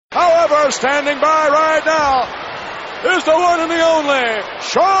However, standing by right now is the one and the only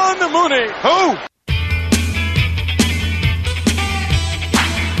Sean Mooney. Who?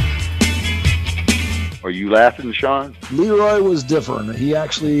 Are you laughing, Sean? Leroy was different. He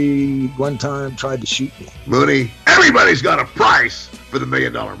actually, one time, tried to shoot me. Mooney, everybody's got a price for the $1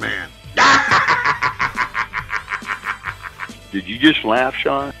 Million Man. Did you just laugh,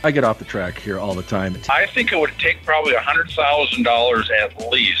 Sean? I get off the track here all the time. I think it would take probably $100,000 at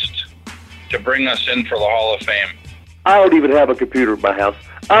least to bring us in for the Hall of Fame. I don't even have a computer in my house.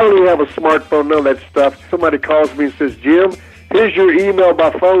 I don't even have a smartphone, none of that stuff. Somebody calls me and says, Jim, here's your email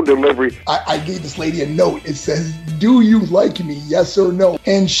by phone delivery. I gave this lady a note. It says, do you like me, yes or no?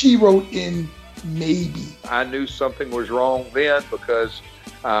 And she wrote in, maybe. I knew something was wrong then because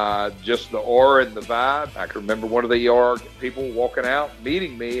just the aura and the vibe. I can remember one of the ER people walking out,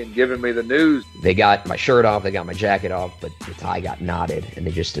 meeting me and giving me the news. They got my shirt off, they got my jacket off, but the tie got knotted and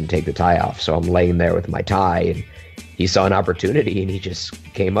they just didn't take the tie off. So I'm laying there with my tie and he saw an opportunity and he just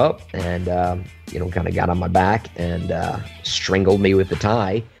came up and, kind of got on my back and strangled me with the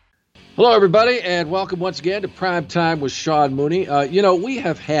tie. Hello, everybody, and welcome once again to Prime Time with Sean Mooney. We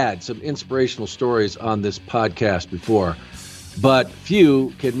have had some inspirational stories on this podcast before, but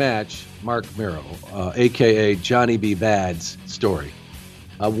few can match Mark Miro, a.k.a. Johnny B. Bad's story.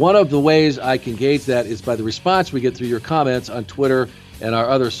 One of the ways I can gauge that is by the response we get through your comments on Twitter and our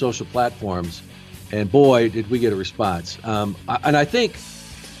other social platforms. And boy, did we get a response. And I think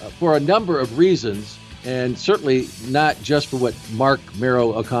for a number of reasons, and certainly not just for what Mark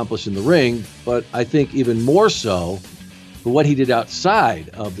Miro accomplished in the ring, but I think even more so for what he did outside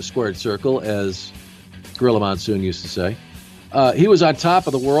of the squared circle, as Gorilla Monsoon used to say. He was on top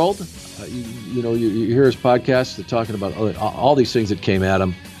of the world. You hear his podcast talking about all these things that came at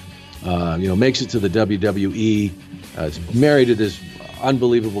him. Makes it to the WWE, is married to this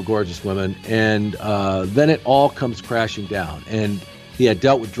unbelievable, gorgeous woman, and then it all comes crashing down. And he had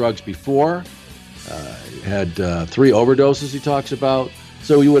dealt with drugs before, had 3 overdoses he talks about.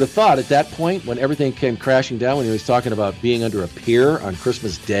 So you would have thought at that point, when everything came crashing down, when he was talking about being under a pier on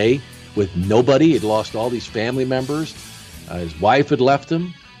Christmas Day with nobody, he'd lost all these family members, his wife had left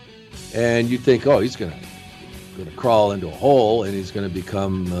him, and you'd think, oh, he's going to crawl into a hole and he's going to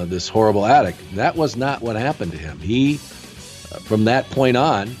become this horrible addict. That was not what happened to him. He, from that point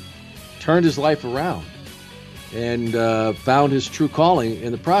on, turned his life around and found his true calling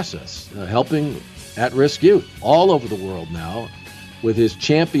in the process, helping at-risk youth all over the world now with his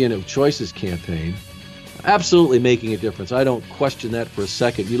Champion of Choices campaign, absolutely making a difference. I don't question that for a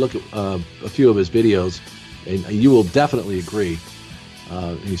second. You look at a few of his videos, and you will definitely agree.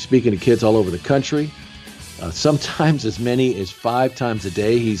 He's speaking to kids all over the country. Sometimes as many as 5 times a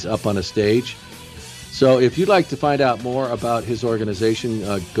day he's up on a stage. So if you'd like to find out more about his organization,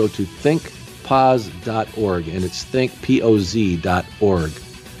 go to thinkpoz.org, and it's thinkpoz.org.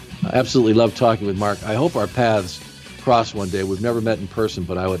 I absolutely love talking with Mark. I hope our paths cross one day. We've never met in person,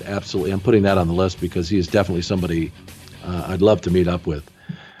 but I would absolutely, I'm putting that on the list because he is definitely somebody I'd love to meet up with.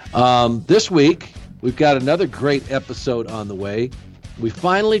 This week, we've got another great episode on the way. We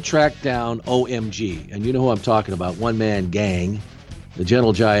finally tracked down OMG, and you know who I'm talking about, One Man Gang, the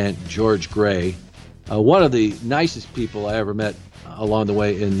gentle giant George Gray. One of the nicest people I ever met along the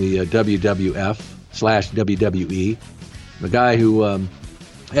way in the WWF/WWE. The guy who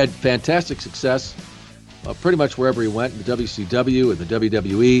had fantastic success pretty much wherever he went, in the WCW and the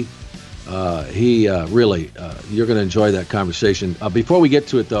WWE. He really, you're going to enjoy that conversation. Before we get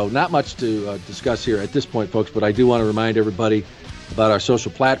to it, though, not much to discuss here at this point, folks, but I do want to remind everybody about our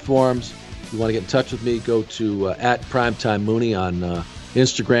social platforms. If you want to get in touch with me, go to at Primetime Mooney on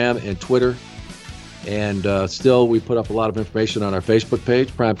Instagram and Twitter. And still, we put up a lot of information on our Facebook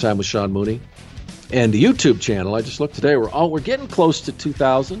page, Primetime with Sean Mooney. And the YouTube channel, I just looked today, we're getting close to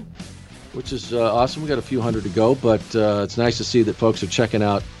 2,000, which is awesome. We got a few hundred to go, but it's nice to see that folks are checking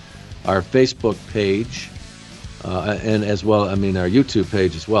out our Facebook page, and as well, our YouTube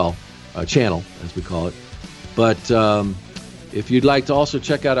page as well, channel, as we call it. But if you'd like to also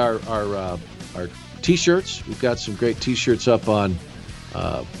check out our T-shirts, we've got some great T-shirts up on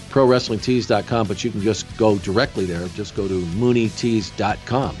ProWrestlingTees.com, but you can just go directly there. Just go to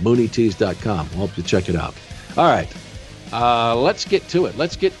MooneyTees.com. MooneyTees.com. We'll help you check it out. All right. Let's get to it.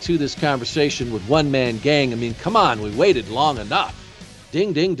 Let's get to this conversation with One Man Gang. Come on. We waited long enough.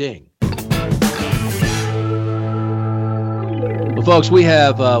 Ding, ding, ding. Well, folks, we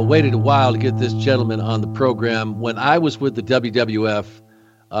have waited a while to get this gentleman on the program. When I was with the WWF,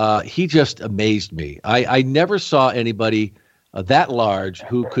 he just amazed me. I never saw anybody that large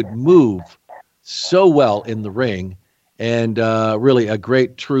who could move so well in the ring and really a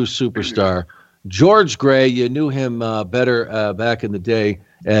great, true superstar. George Gray, you knew him better back in the day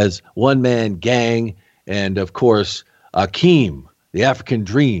as One Man Gang, and of course, Akeem, the African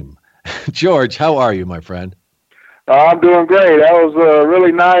Dream. George, how are you, my friend? I'm doing great. That was a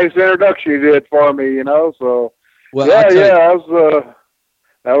really nice introduction you did for me, So, well, that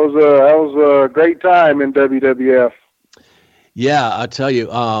was a great time in WWF. Yeah, I'll tell you.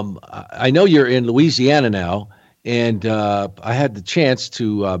 I know you're in Louisiana now, and I had the chance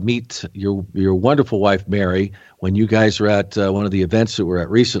to meet your wonderful wife, Mary, when you guys were at one of the events that we're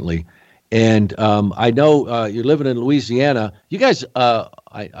at recently. And I know you're living in Louisiana. You guys, I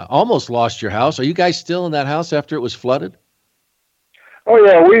almost lost your house. Are you guys still in that house after it was flooded? Oh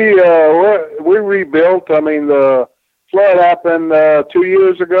yeah, we rebuilt. I mean, the flood happened 2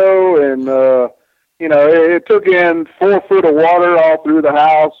 years ago, and it took in 4 foot of water all through the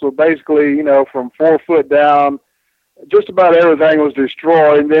house. So basically, from 4 foot down, just about everything was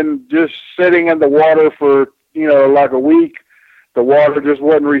destroyed. And then just sitting in the water for like a week. The water just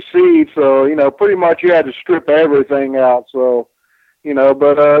wouldn't recede, so pretty much you had to strip everything out. So, we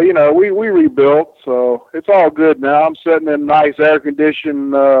rebuilt, so it's all good now. I'm sitting in a nice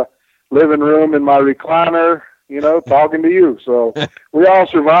air-conditioned living room in my recliner, talking to you. So we all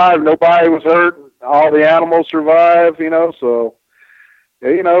survived. Nobody was hurt. All the animals survived. So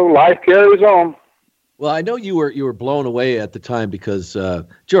life carries on. Well, I know you were blown away at the time because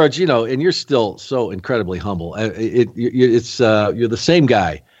George, and you're still so incredibly humble. You're the same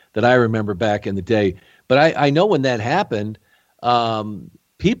guy that I remember back in the day. But I know when that happened,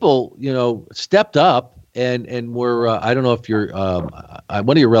 people stepped up and were I don't know if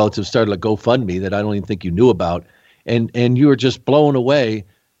one of your relatives started a GoFundMe that I don't even think you knew about, and you were just blown away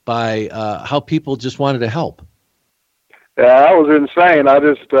by how people just wanted to help. Yeah, that was insane.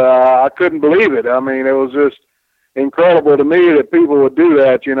 I couldn't believe it. I mean, it was just incredible to me that people would do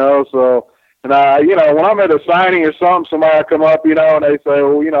that, So, and when I'm at a signing or something, somebody come up, and they say,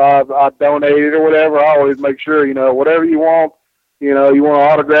 well, I donated or whatever. I always make sure, whatever you want, you want an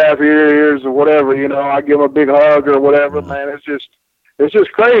autograph here's or whatever, I give them a big hug or whatever. Man, it's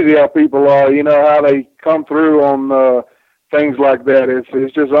just crazy how people are, how they come through on things like that.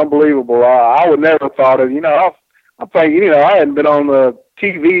 It's just unbelievable. I would never have thought of, I think, I hadn't been on the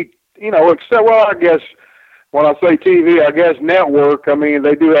TV, except, well, I guess when I say TV, I guess network. I mean,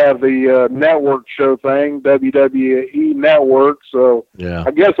 they do have the network show thing, WWE Network. So yeah.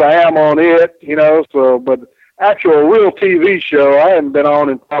 I guess I am on it, so, but actual real TV show, I hadn't been on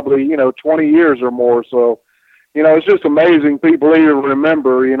in probably, 20 years or more. So, it's just amazing people even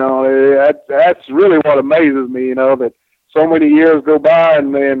remember, that's really what amazes me, that so many years go by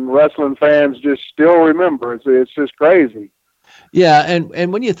and wrestling fans just still remember. It's just crazy. Yeah,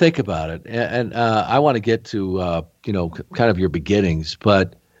 and when you think about it, and I want to get to kind of your beginnings,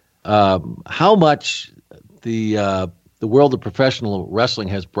 but how much the world of professional wrestling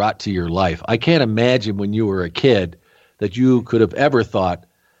has brought to your life. I can't imagine when you were a kid that you could have ever thought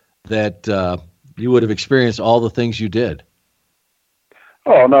that you would have experienced all the things you did.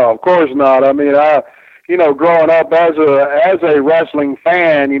 Oh no, of course not. I mean, growing up as a wrestling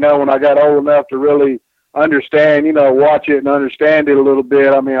fan, when I got old enough to really understand, watch it and understand it a little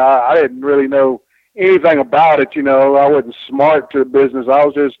bit. I mean, I didn't really know anything about it. I wasn't smart to the business. I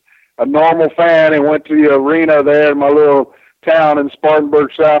was just a normal fan and went to the arena there in my little town in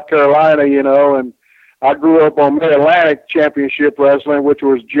Spartanburg, South Carolina, and I grew up on Mid-Atlantic Championship Wrestling, which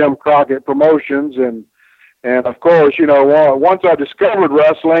was Jim Crockett Promotions. And of course, once I discovered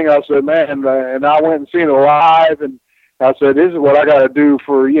wrestling, I said, man, and I went and seen it live, and I said, this is what I got to do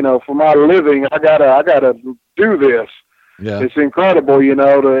for my living. I gotta do this. Yeah. It's incredible,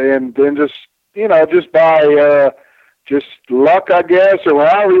 and then just by just luck, I guess, or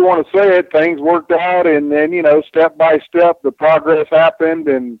however you want to say it, things worked out, and then, step by step, the progress happened,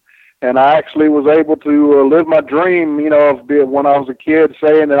 and I actually was able to live my dream, of when I was a kid,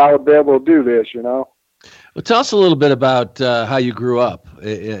 saying that I would be able to do this, Well, tell us a little bit about how you grew up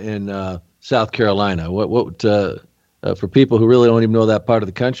in South Carolina. What for people who really don't even know that part of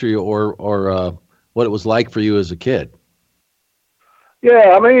the country, or what it was like for you as a kid.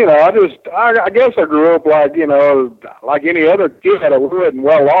 Yeah, I mean, I guess I grew up like like any other kid. I wasn't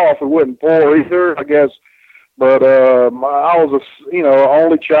well off. I wasn't poor either, I guess. But I was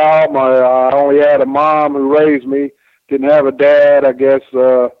only child. I only had a mom who raised me. Didn't have a dad. I guess.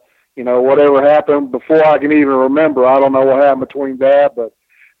 Whatever happened before I can even remember, I don't know what happened between that, but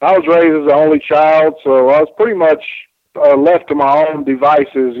I was raised as the only child, so I was pretty much left to my own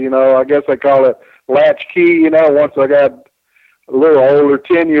devices, I guess they call it latchkey, once I got a little older,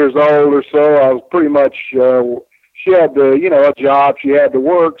 10 years old or so, I was pretty much she had the, a job, she had to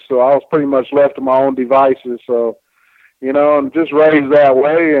work, so I was pretty much left to my own devices. So, and just raised that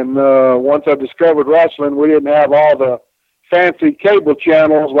way. And once I discovered wrestling, we didn't have all the fancy cable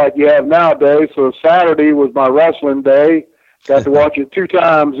channels like you have nowadays. So Saturday was my wrestling day. Got to watch it 2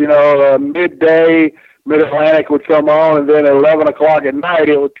 times, midday, Mid-Atlantic would come on, and then at 11 o'clock at night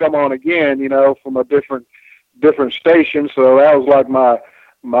it would come on again, from a different station. So that was like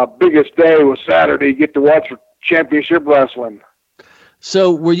my biggest day was Saturday, get to watch championship wrestling.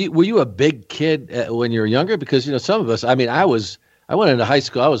 So were you a big kid when you were younger? Because, some of us, I went into high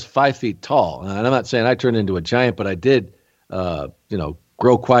school, I was 5 feet tall. And I'm not saying I turned into a giant, but I did,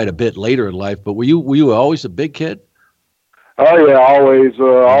 grow quite a bit later in life. But were you always a big kid? Oh yeah, always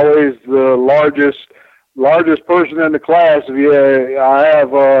the largest person in the class. I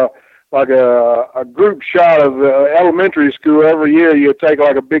have like a group shot of elementary school every year. You take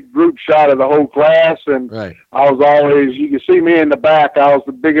like a big group shot of the whole class, and right. I was always, you can see me in the back. I was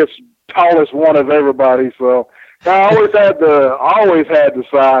the biggest, tallest one of everybody. So I always had the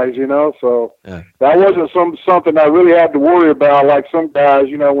size, So yeah. That wasn't something I really had to worry about. Like some guys,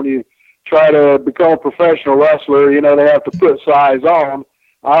 when you try to become a professional wrestler, they have to put size on.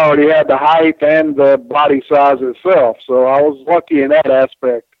 I already had the height and the body size itself, so I was lucky in that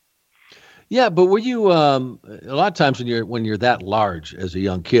aspect. Yeah, but were you a lot of times when you're that large as a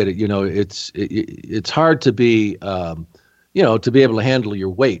young kid, it's hard to be to be able to handle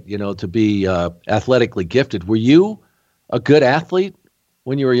your weight, to be athletically gifted. Were you a good athlete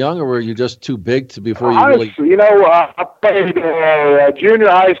when you were young, or were you just too big before you really? I played junior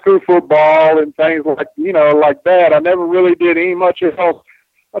high school football and things like that. I never really did any much else.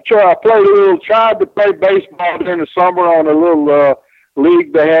 I tried to play baseball during the summer on a little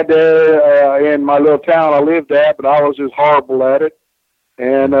league they had there in my little town I lived at, but I was just horrible at it.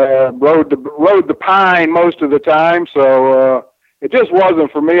 And rode the pine most of the time, so it just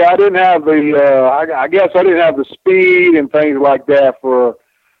wasn't for me. I didn't have I guess I didn't have the speed and things like that for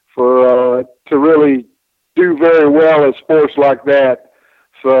to really do very well at sports like that.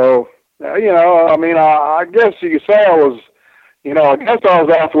 So I guess you could say I was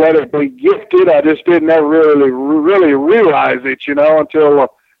athletically gifted. I just didn't ever really realize it, until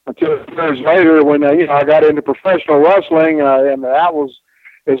years later when I got into professional wrestling, and that was.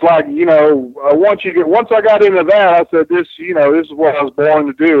 It's like, once I got into that, I said, this is what I was born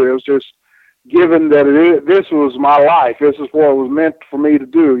to do. It was just given that this was my life. This is what it was meant for me to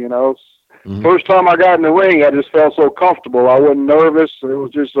do, Mm-hmm. First time I got in the ring, I just felt so comfortable. I wasn't nervous. It was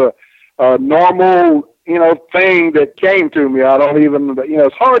just a normal, thing that came to me. I don't even,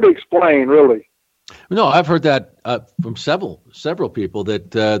 it's hard to explain, really. No, I've heard that from several people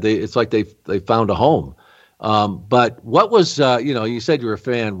that it's like they found a home. But what was, you said you were a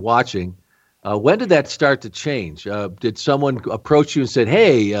fan watching. When did that start to change? Did someone approach you and said,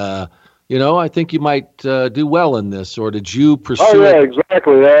 hey, I think you might do well in this, or did you pursue it? Oh, yeah,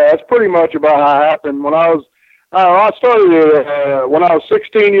 exactly. That's pretty much about how it happened. When I started when I was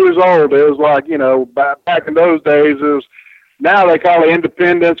 16 years old. It was like, back in those days, now they call it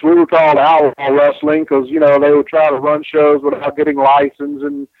independence. We were called outlaw wrestling because, they would try to run shows without getting licensed,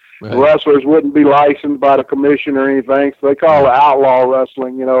 and right. Wrestlers wouldn't be licensed by the commission or anything. So they call it outlaw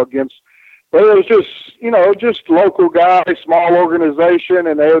wrestling, but it was just local guys, small organization,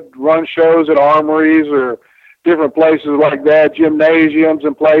 and they would run shows at armories or different places like that, gymnasiums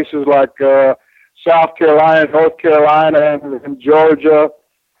and places like South Carolina, North Carolina, and Georgia.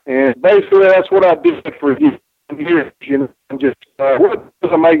 And basically that's what I did for years, and just wasn't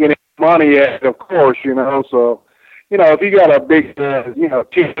making any money at it, of course, so, if you got a big, $10 or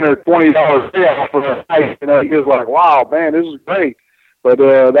 $20 sale for a night, you're like, wow, man, this is great. But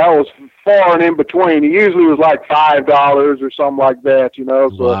that was far and in between. It usually was like $5 or something like that, So,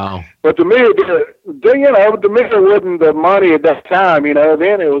 wow. But to me, it wasn't the money at that time,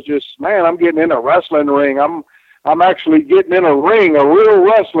 Then it was just, man, I'm getting in a wrestling ring. I'm actually getting in a ring, a real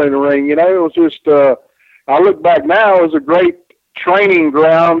wrestling ring. It was just. I look back now, it was a great training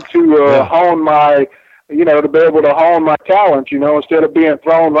ground to hone my. To be able to hone my talent. Instead of being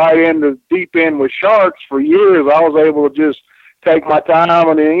thrown right in the deep end with sharks for years, I was able to just take my time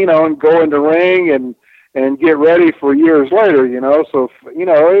and and go in the ring and get ready for years later, So,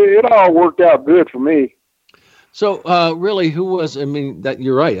 it all worked out good for me. So, really,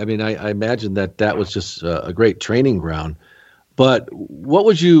 you're right. I imagine that was just a great training ground. But what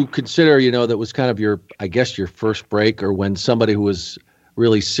would you consider, that was kind of your first break, or when somebody who was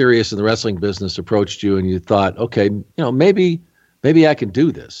really serious in the wrestling business approached you and you thought, okay, maybe I can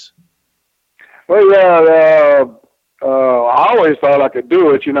do this? Well, yeah, I always thought I could do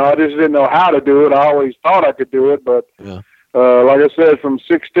it. I just didn't know how to do it. I always thought I could do it, but like I said, from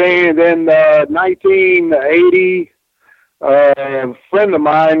 16 and then 1980, a friend of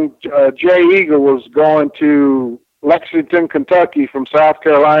mine, Jay Eagle, was going to Lexington, Kentucky from South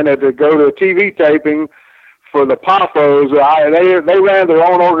Carolina to go to a TV taping for the Poffos. They ran their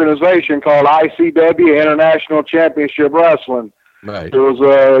own organization called ICW, International Championship Wrestling. Right. There was,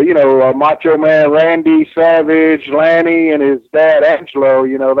 Macho Man Randy Savage, Lanny, and his dad Angelo.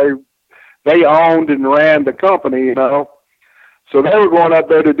 They owned and ran the company. So they were going up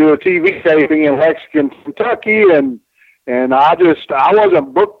there to do a TV taping in Lexington, Kentucky, and I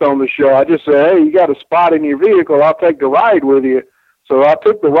wasn't booked on the show. I just said, hey, you got a spot in your vehicle, I'll take the ride with you. So I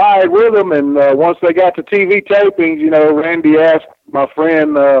took the ride with them, and once they got to TV tapings, Randy asked my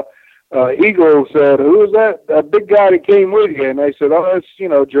friend Eagle, said, who is that big guy that came with you? And they said, oh, it's,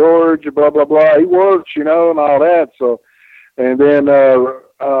 George, blah, blah, blah. He works, and all that. So, and then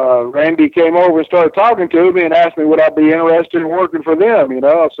Randy came over and started talking to me and asked me would I be interested in working for them.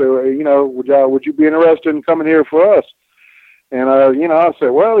 I said, would you be interested in coming here for us? And I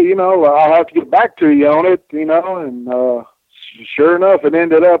said, well, I'll have to get back to you on it, and sure enough, it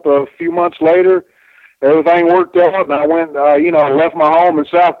ended up a few months later, everything worked out, and I went, left my home in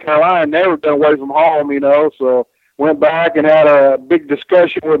South Carolina, never been away from home, so went back and had a big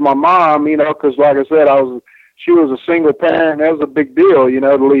discussion with my mom, because like I said, she was a single parent, and that was a big deal,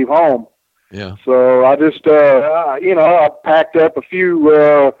 to leave home. Yeah. So I just, I packed up a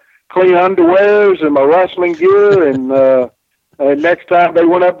few clean underwears and my wrestling gear, and next time they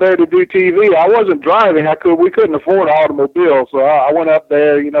went up there to do TV, I wasn't driving. We couldn't afford an automobile, so I went up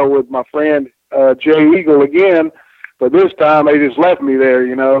there, with my friend Jay Eagle again. But this time they just left me there,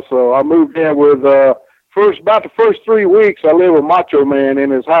 So I moved in with about the first 3 weeks. I lived with Macho Man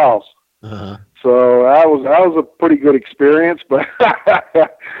in his house. Uh-huh. So that was a pretty good experience. But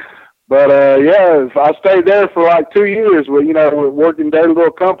if I stayed there for like 2 years, working their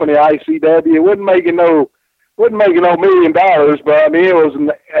little company, ICW, it wasn't making no $1 million, but I mean, it was,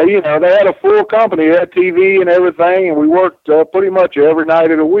 they had a full company, they had TV and everything, and we worked pretty much every night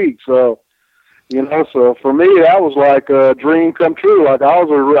of the week. So, so for me, that was like a dream come true. Like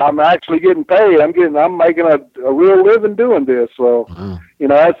I'm actually getting paid. I'm making a real living doing this. So,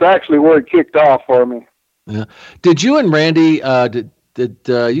 that's actually where it kicked off for me. Yeah. Did you and Randy, did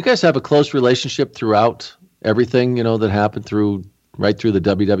you guys have a close relationship throughout everything, that happened right through the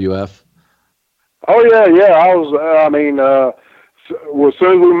WWF? Oh yeah. As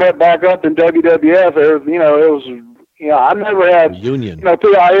soon as we met back up in WWF, it was, I never had union.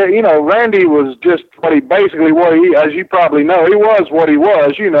 Randy was just as you probably know, he was what he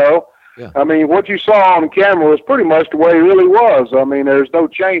was. Yeah. I mean, what you saw on camera was pretty much the way he really was. I mean, there's no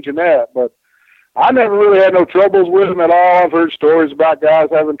change in that. But I never really had no troubles with him at all. I've heard stories about guys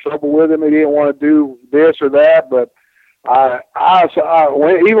having trouble with him. He didn't want to do this or that, but. Even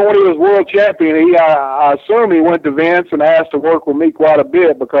when he was world champion, I assume he went to Vince and asked to work with me quite a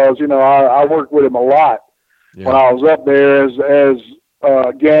bit because I worked with him a lot when I was up there as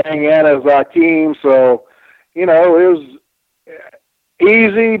gang and as Akeem. So it was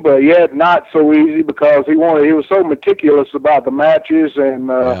easy, but yet not so easy because he was so meticulous about the matches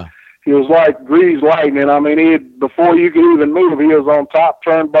and he was like greased lightning. I mean, before you could even move, he was on top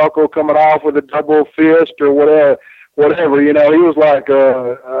turnbuckle coming off with a double fist or whatever, he was like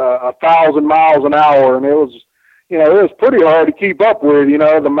 1,000 miles an hour, and it was pretty hard to keep up with.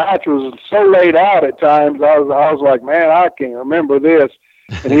 The match was so laid out at times. I was like, man, I can't remember this.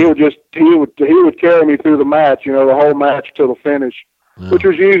 And he would carry me through the match, the whole match till the finish, which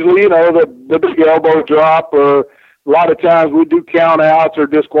was usually, the big elbow drop, or a lot of times we'd do count outs or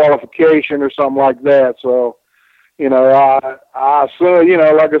disqualification or something like that. So. Like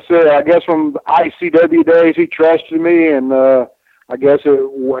I said, I guess from ICW days, he trusted me, and I guess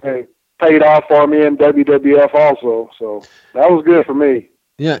it paid off for me in WWF also. So that was good for me.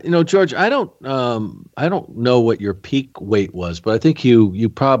 Yeah, George, I don't know what your peak weight was, but I think you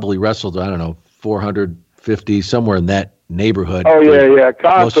probably wrestled, 450, somewhere in that neighborhood. Oh yeah,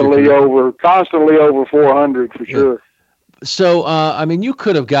 constantly over 400 for sure. So, you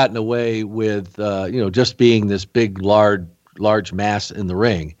could have gotten away with, just being this big, large mass in the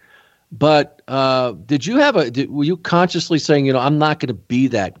ring. But were you consciously saying, I'm not going to be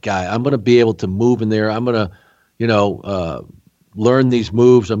that guy. I'm going to be able to move in there. I'm going to, learn these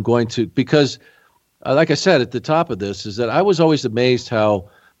moves. I'm going to, because like I said at the top of this, is that I was always amazed how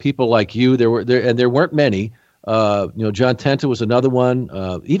people like you, there weren't many. John Tenta was another one.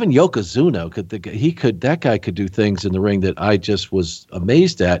 Even Yokozuna that guy could do things in the ring that I just was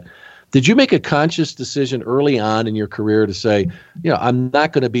amazed at. Did you make a conscious decision early on in your career to say, I'm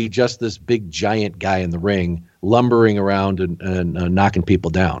not going to be just this big giant guy in the ring, lumbering around and knocking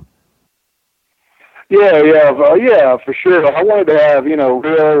people down? Yeah, for sure. I wanted to have,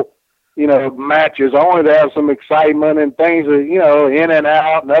 real, matches. I wanted to have some excitement and things that, in and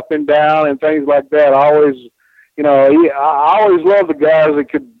out and up and down and things like that. I always loved the guys that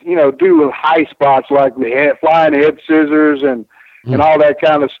could, do high spots like the flying head scissors and all that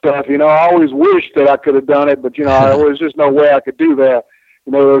kind of stuff. I always wished that I could have done it, but, there was just no way I could do that.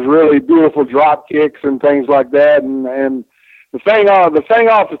 There was really beautiful drop kicks and things like that. And the thing off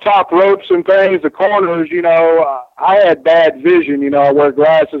the top ropes and things, the corners, I had bad vision. I wear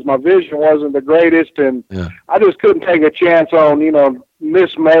glasses. My vision wasn't the greatest, and I just couldn't take a chance on,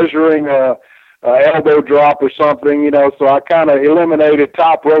 mismeasuring a elbow drop or something, so I kind of eliminated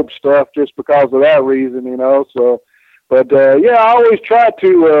top rope stuff just because of that reason, so. But, I always tried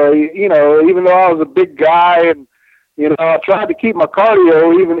to, even though I was a big guy and, I tried to keep my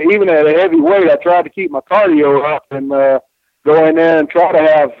cardio, even at a heavy weight, I tried to keep my cardio up and go in there and try to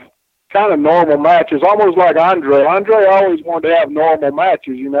have kind of normal matches, almost like Andre. Andre always wanted to have normal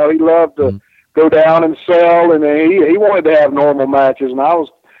matches, he loved to go down and sell, and he wanted to have normal matches. And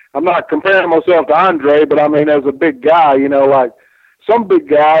I'm not comparing myself to Andre, but I mean, as a big guy, like some big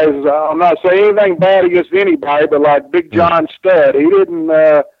guys, I'm not saying anything bad against anybody, but like Big John Studd, he wasn't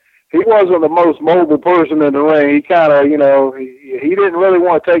the most mobile person in the ring. He kind of, he didn't really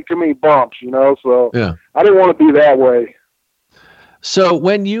want to take too many bumps, so I didn't want to be that way. So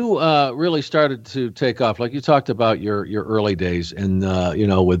when you really started to take off, like you talked about your early days and,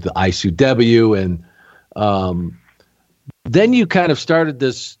 with the ICW and then you kind of started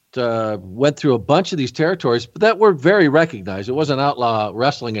this, went through a bunch of these territories that were very recognized. It wasn't outlaw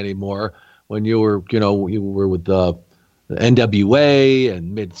wrestling anymore when you were, you were with the NWA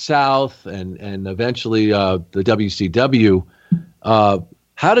and Mid-South and eventually the WCW.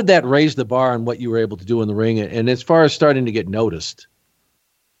 How did that raise the bar on what you were able to do in the ring? And as far as starting to get noticed?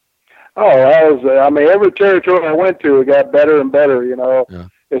 Oh, every territory I went to, it got better and better, Yeah.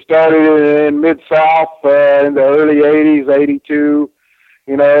 It started in Mid-South in the early 80s, 82.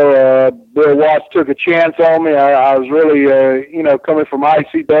 Bill Watts took a chance on me. I was really, coming from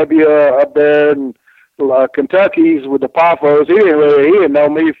ICW up there in Kentucky's with the Poffos. He didn't know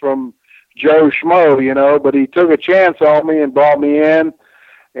me from Joe Schmo, but he took a chance on me and brought me in.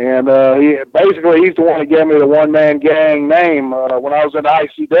 And he's the one that gave me the one-man gang name. When I was in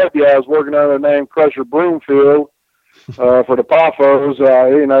ICW, I was working under the name Crusher Broomfield for the Poffos.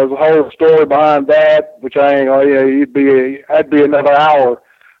 There's a whole story behind that, which I ain't gonna, that'd be another hour.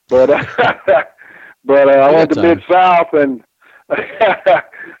 But I went to Mid-South and I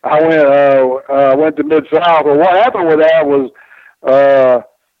went to Mid-South. Well, what happened with that was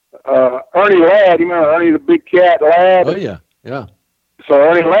Ernie Ladd. You remember Ernie the Big Cat Ladd? Oh, yeah, yeah. So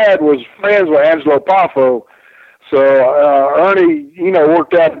Ernie Ladd was friends with Angelo Poffo. So Ernie,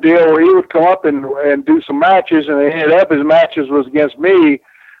 worked out a deal where he would come up and do some matches, and it ended up his matches was against me.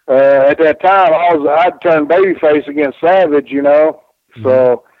 At that time, I'd turned babyface against Savage,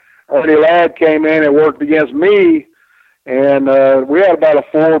 So Ernie Ladd came in and worked against me, and we had about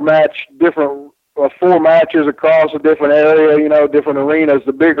four matches across a different area, different arenas,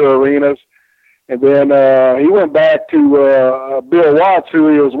 the bigger arenas. And then he went back to Bill Watts, who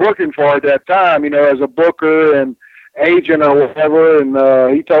he was working for at that time, as a booker and agent or whatever. And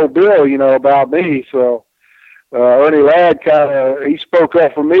he told Bill, about me. So Ernie Ladd he spoke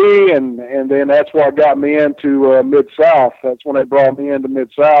up for me, and then that's what got me into Mid-South. That's when they brought me into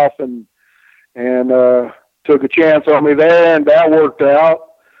Mid-South and took a chance on me there, and that worked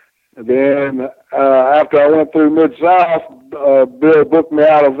out. And then after I went through Mid-South, Bill booked me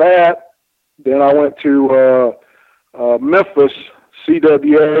out of that. Then I went to Memphis,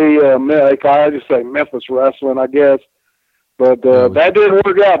 CWA, I just say Memphis Wrestling, I guess. But that didn't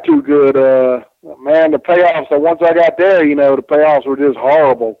work out too good. Man, the payoffs, once I got there, the payoffs were just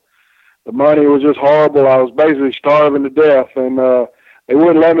horrible. The money was just horrible. I was basically starving to death. And they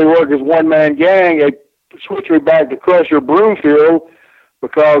wouldn't let me work as one-man gang. They switched me back to Crusher Broomfield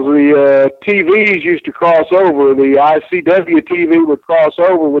because the TVs used to cross over. The ICW TV would cross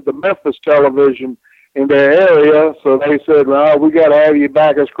over with the Memphis television in their area. So they said, well, we got to have you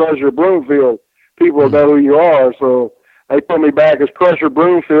back as Crusher Broomfield. People know who you are. So they put me back as Crusher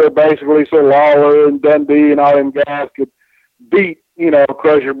Broomfield, basically, so Lawler and Dundee and all them guys could beat,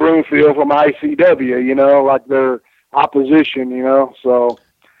 Crusher Broomfield from ICW, like their opposition, So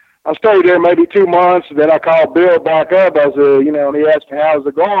I stayed there maybe 2 months. Then I called Bill back up. I said, and he asked me, how's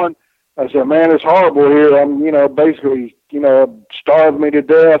it going? I said, man, it's horrible here. I'm, basically starved me to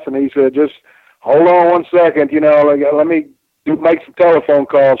death. And he said, just hold on 1 second, let me make some telephone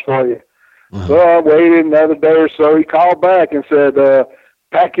calls for you. So I waited another day or so. He called back and said,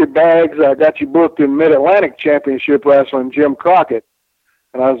 pack your bags. I got you booked in Mid-Atlantic Championship Wrestling, Jim Crockett.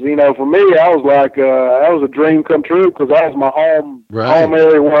 And I was, for me, I was like, that was a dream come true because that was my home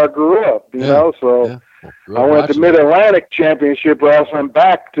area where I grew up, you know. So I went to Mid-Atlantic Championship Wrestling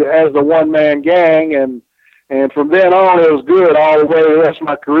back to as the one-man gang, and from then on, it was good all the way the rest of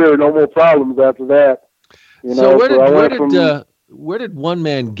my career. No more problems after that. So where did One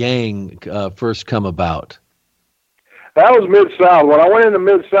Man Gang first come about? That was Mid-South. When I went into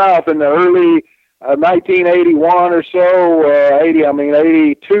Mid-South in the early 1981 or so,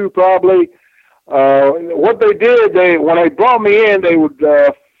 82 probably. What they did, when they brought me in, they would,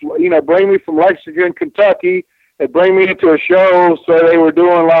 bring me from Lexington, Kentucky. They'd bring me into a show, so they were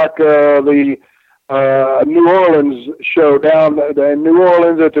doing like the New Orleans show down in New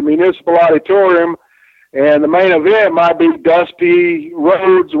Orleans at the Municipal Auditorium. And the main event might be Dusty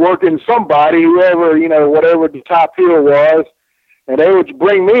Rhodes working somebody, whoever, whatever the top heel was. And they would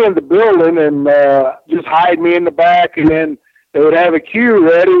bring me in the building and just hide me in the back. And then they would have a cue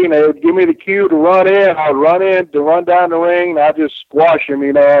ready, and they would give me the cue to run in. I would run in to run down the ring, and I'd just squash him,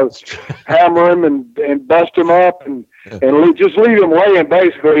 I would hammer him and bust him up and just leave him laying,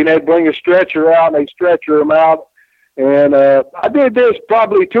 basically. And they'd bring a stretcher out, and they'd stretcher him out. And I did this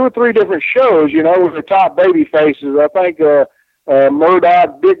probably 2 or 3 different shows, with the top baby faces. I think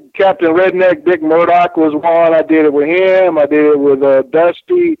Murdoch, Big Captain Redneck, Dick Murdoch was one. I did it with him. I did it with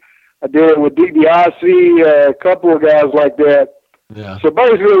Dusty. I did it with DiBiase, a couple of guys like that. Yeah. So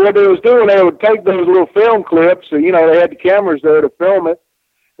basically what they was doing, they would take those little film clips, and, they had the cameras there to film it,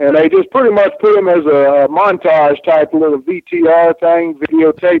 and they just pretty much put them as a montage type little VTR thing,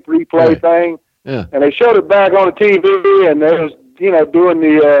 videotape replay thing. Yeah. And they showed it back on the TV, and they was, doing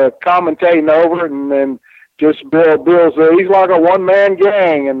the commentating over it, and then just Bill's, he's like a one-man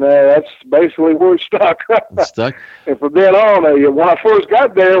gang, and that's basically where it stuck. Stuck. And from then on, when I first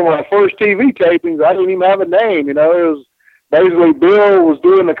got there, when I first TV tapings, I didn't even have a name, It was basically Bill was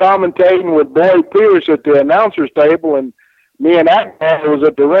doing the commentating with Barry Pierce at the announcer's table, and me and Akbar was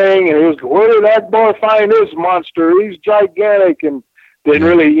at the ring, and he was, where did Akbar find this monster? He's gigantic, and didn't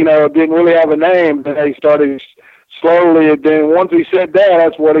really have a name. Then they started slowly. And then once he said that,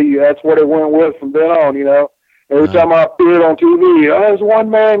 that's what it went with from then on. Every time I appeared on TV, it's a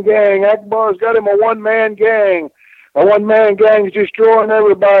one-man gang. Akbar's got him a one-man gang. A one-man gang's destroying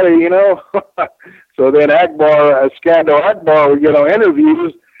everybody. So then Scandal Akbar would get on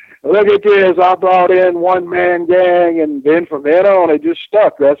interviews. Look at this, I brought in one-man gang, and then from then on, it just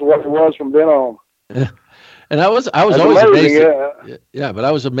stuck. That's what it was from then on. And I was always amazed. But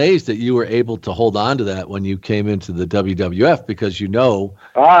I was amazed that you were able to hold on to that when you came into the WWF because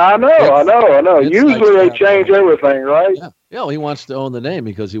I know. Usually they change everything, right? Yeah. Well, he wants to own the name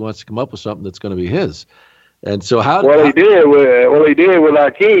because he wants to come up with something that's going to be his. And so he did with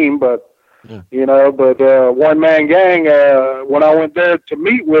Akeem, but One Man Gang. When I went there to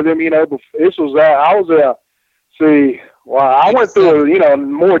meet with him, this was I went through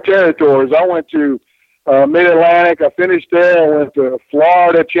more territories. I went to Mid-Atlantic. I finished there. I went to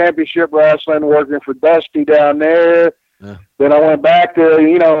Florida Championship Wrestling, working for Dusty down there. Yeah. Then I went back to,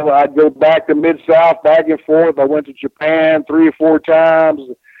 I'd go back to Mid-South, back and forth. I went to Japan 3 or 4 times.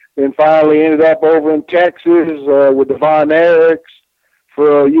 Then finally ended up over in Texas with the Von Erichs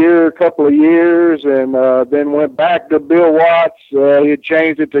for a couple of years, and then went back to Bill Watts. He had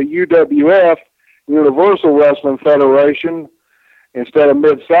changed it to UWF, Universal Wrestling Federation, instead of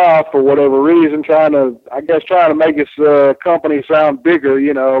Mid-South for whatever reason, trying to make his company sound bigger,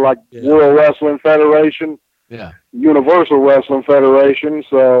 World Wrestling Federation, Universal Wrestling Federation.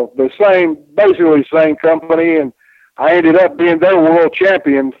 So basically same company, and I ended up being their world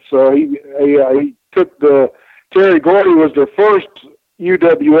champion. So he took Terry Gordy was the first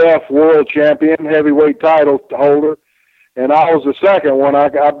UWF world champion, heavyweight title holder. And I was the second one.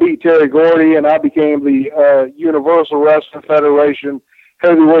 I beat Terry Gordy, and I became the Universal Wrestling Federation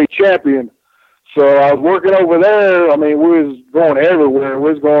heavyweight champion. So I was working over there. I mean, we was going everywhere.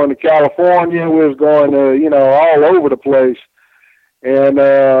 We was going to California. We was going to, all over the place. And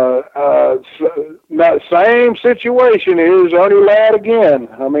same situation. Here's Ernie Ladd again.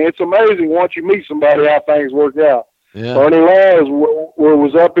 I mean, it's amazing once you meet somebody how things work out. Yeah. Ernie Ladd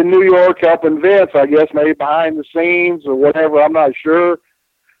was up in New York helping Vince, I guess, maybe behind the scenes or whatever. I'm not sure.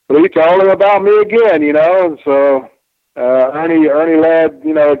 But he told him about me again, And so Ernie Ladd,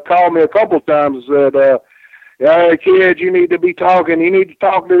 called me a couple of times and said, "Hey, kid, you need to be talking. You need to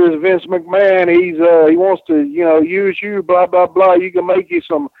talk to this Vince McMahon. He wants to, use you, blah, blah, blah. You can make you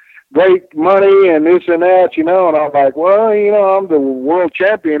some great money and this and that, And I'm like, well, I'm the world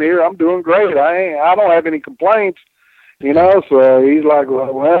champion here. I'm doing great. I don't have any complaints, So he's like,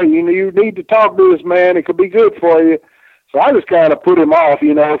 well, you need to talk to this man. It could be good for you. So I just kind of put him off,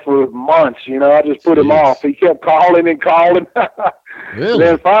 for months. I just put him off. He kept calling and calling. Really?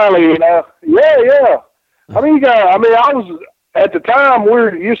 Then finally, yeah. I was at the time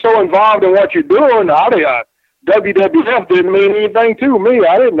you're so involved in what you're doing. WWF didn't mean anything to me.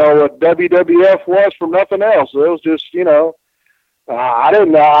 I didn't know what WWF was from nothing else. It was just, I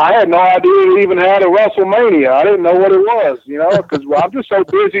didn't know. I had no idea it even had a WrestleMania. I didn't know what it was, because I'm just so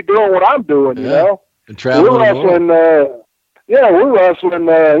busy doing what I'm doing, And traveling. We're wrestling,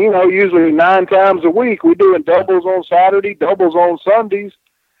 usually 9 times a week. We're doing doubles on Saturday, doubles on Sundays,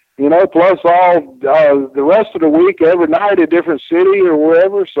 plus all the rest of the week, every night, a different city or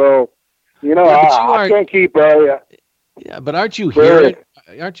wherever. So, I can't keep. But aren't you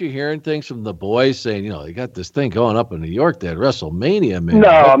hearing things from the boys saying, you got this thing going up in New York, that WrestleMania, man?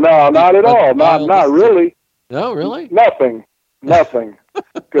 No, not at all. Not really. No, really? Nothing.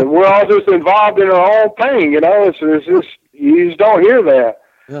 Because we're all just involved in our own thing, It's just, you just don't hear that.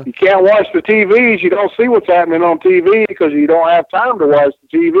 Yeah. You can't watch the TVs. You don't see what's happening on TV because you don't have time to watch the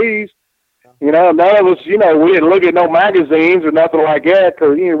TVs. None of us, we didn't look at no magazines or nothing like that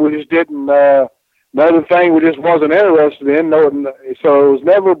because, we just didn't, another thing we just wasn't interested in. No, so it was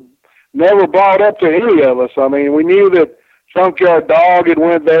never brought up to any of us. I mean, we knew that Junkyard Dog had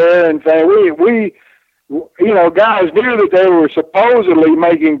went there and things. We guys knew that they were supposedly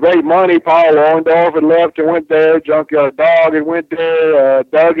making great money. Paul Orndorff had left and went there. Junkyard Dog had went there.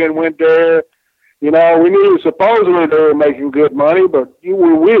 Duggan went there. We knew supposedly they were making good money, but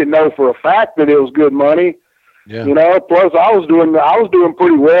we didn't know for a fact that it was good money. Yeah. Plus I was doing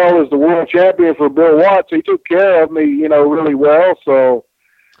pretty well as the world champion for Bill Watts. He took care of me, really well. So,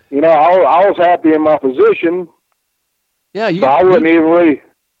 I was happy in my position. Yeah, so I wouldn't even really.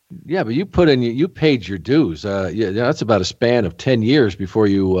 Yeah, but you paid your dues. That's about a span of 10 years before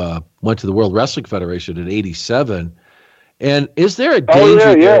you went to the World Wrestling Federation in '87. And is there a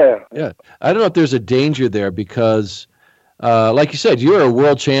danger there? Yeah. I don't know if there's a danger there because, like you said, you're a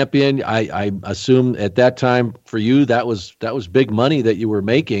world champion. I assume at that time for you that was big money that you were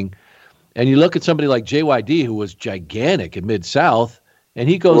making. And you look at somebody like JYD, who was gigantic in Mid-South, and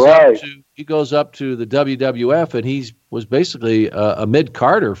he goes up to the WWF, and he was basically a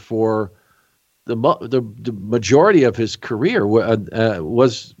mid-carder for the majority of his career. I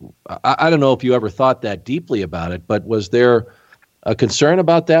don't know if you ever thought that deeply about it, but was there a concern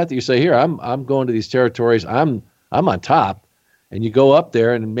about that you say, here, I'm going to these territories, I'm on top, and you go up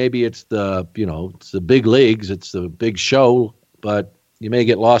there and maybe it's it's the big leagues, it's the big show, but you may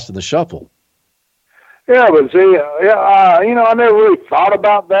get lost in the shuffle. Yeah, but see, I never really thought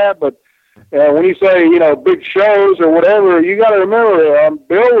about that, but when you say, big shows or whatever, you got to remember,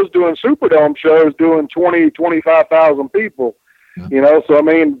 Bill was doing Superdome shows, doing 25,000 people, so, I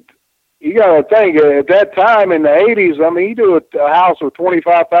mean, you got to think, at that time in the 80s, I mean, you do a house with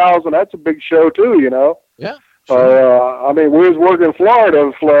 25,000, that's a big show too, Yeah. Sure. We was working in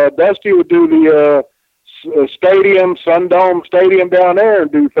Florida. Dusty would do the Sundome Stadium down there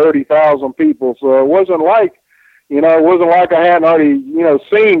and do 30,000 people, so it wasn't like, it wasn't like I hadn't already,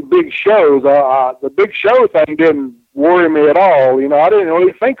 seen big shows. The big show thing didn't worry me at all. I didn't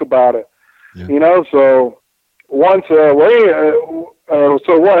really think about it. Yeah. So once, so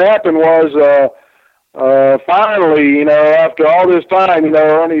what happened was, finally, after all this time,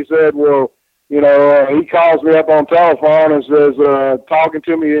 Ernie said, well, he calls me up on telephone and says, talking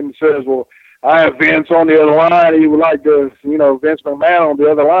to me and says, well, I have Vince on the other line. He would like to, Vince McMahon on the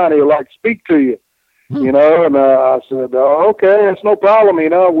other line. He would like to speak to you. And I said, okay, that's no problem.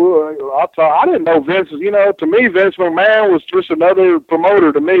 I'll talk. I didn't know Vince. To me, Vince McMahon was just another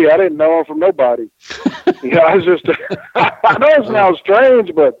promoter to me. I didn't know him from nobody. I was just. I know it sounds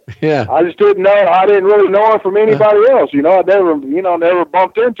strange, but yeah, I just didn't know. I didn't really know him from anybody else. I never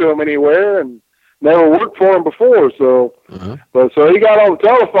bumped into him anywhere and never worked for him before. So, but so he got on the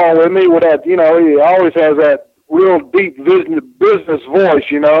telephone with me with that. He always has that real deep business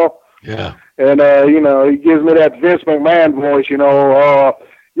voice. Yeah. And, he gives me that Vince McMahon voice, I'd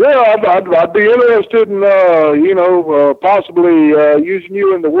be interested in, possibly using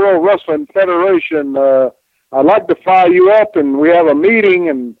you in the World Wrestling Federation. I'd like to fire you up and we have a meeting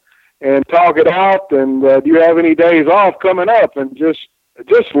and talk it out. And do you have any days off coming up? And just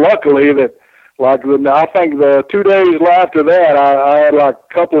luckily that I think the 2 days after that, I had like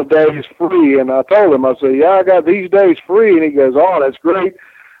a couple of days free, and I told him, I said, yeah, I got these days free, and he goes, oh, that's great.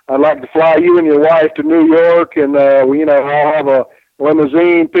 I'd like to fly you and your wife to New York, and I'll have a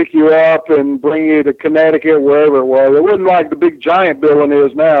limousine pick you up and bring you to Connecticut, wherever it was. It wasn't like the big giant building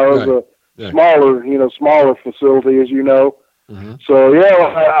is now. It was a smaller facility, as you know. Mm-hmm. So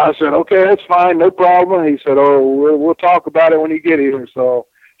I said, okay, that's fine, no problem. He said, oh, we'll talk about it when you get here. So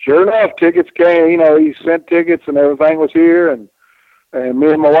sure enough, tickets came. He sent tickets and everything was here, and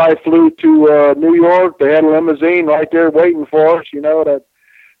me and my wife flew to New York. They had a limousine right there waiting for us. That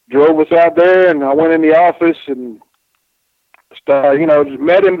drove us out there, and I went in the office and just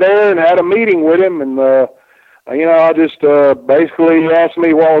met him there and had a meeting with him, and I just basically he asked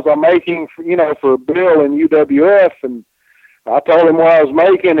me what was I making for a bill in UWF, and I told him what I was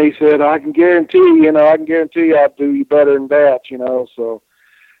making. He said, I can guarantee I'll do you better than that, So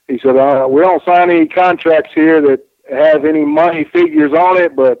he said, we don't sign any contracts here that have any money figures on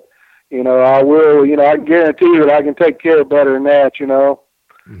it, but, I will, I can guarantee that I can take care of better than that,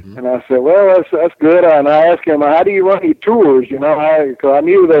 Mm-hmm. And I said, well, that's good. And I asked him, how do you run your tours? Because I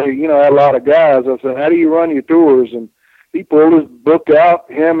knew they, had a lot of guys. I said, how do you run your tours? And he pulled his book out,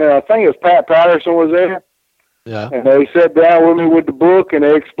 him, and I think it was Pat Patterson was there. Yeah. And they sat down with me with the book, and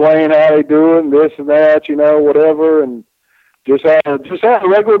they explained how they do it and this and that, whatever. And just had a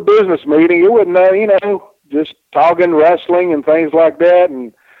regular business meeting. It wasn't, just talking wrestling and things like that.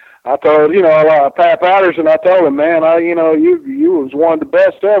 And I told, Pat Patterson, I told him, man, you was one of the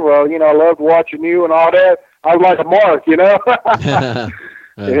best ever. I loved watching you and all that. I was like a mark,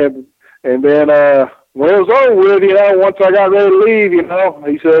 And then when it was over with, once I got ready to leave,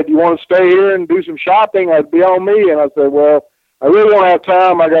 he said, you want to stay here and do some shopping? I'd be on me. And I said, well, I really don't have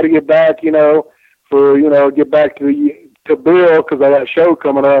time. I got to get back, get back to Bill because I got a show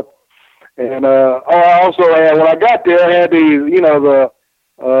coming up. And I also had, when I got there, I had these,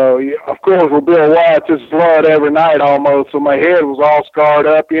 of course, with Bill Watts, it's blood every night almost, so my head was all scarred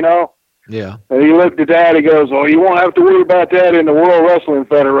up, Yeah. And he looked at that, he goes, oh, you won't have to worry about that in the World Wrestling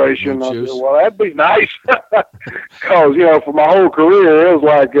Federation. I said, well, that'd be nice. Because, for my whole career, it was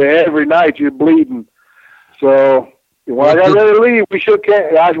like every night you're bleeding. So when I got ready to leave, we shook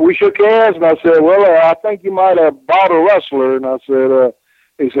hands, and I said, well, I think you might have bought a wrestler. And I said,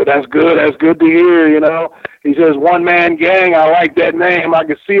 he said, that's good to hear, He says, One Man Gang, I like that name. I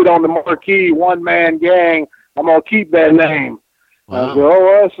can see it on the marquee, One Man Gang. I'm going to keep that name. Wow. I said,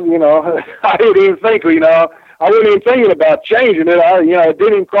 oh, that's, I didn't even think, I wasn't even thinking about changing it. It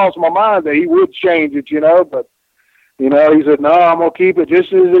didn't even cross my mind that he would change it, but, he said, no, I'm going to keep it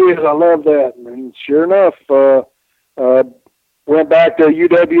just as it is. I love that. And sure enough, went back to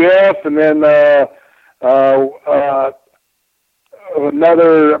UWF, and then,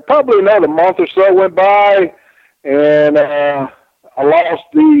 probably another month or so went by, and I lost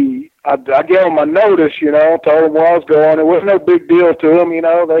I gave them my notice, told them where I was going. It wasn't no big deal to them,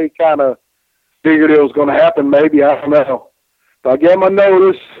 they kind of figured it was going to happen maybe, I don't know. So I gave them my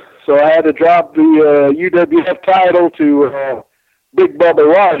notice, so I had to drop the UWF title to Big Bubba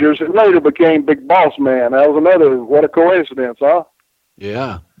Rogers, and later became Big Boss Man. That was another, what a coincidence, huh?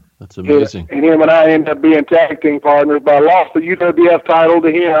 Yeah. That's amazing. And him and I ended up being tag team partners, but I lost the UWF title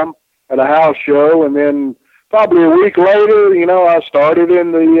to him at a house show, and then probably a week later, I started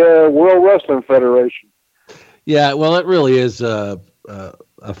in the World Wrestling Federation. Yeah, well, it really is a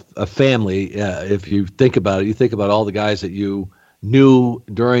family. If you think about it, you think about all the guys that you knew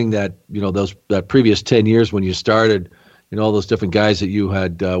during that, that previous 10 years when you started, all those different guys that you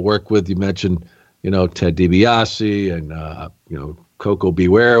had worked with. You mentioned, Ted DiBiase and, Coco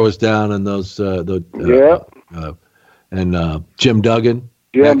Beware was down in those, and Jim Duggan.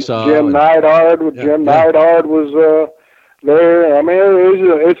 Jim Neidhart was there. I mean,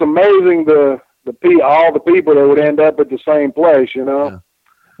 it's amazing all the people that would end up at the same place, Yeah.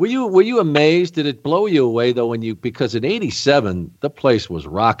 Were you amazed? Did it blow you away though because in '87 the place was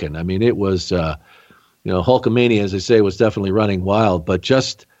rocking? I mean, it was Hulkamania, as they say, was definitely running wild. But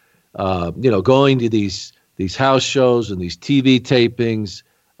just going to these house shows and these TV tapings,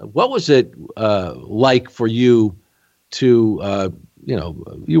 what was it like for you to?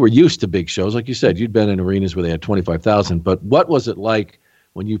 You were used to big shows. Like you said, you'd been in arenas where they had 25,000. But what was it like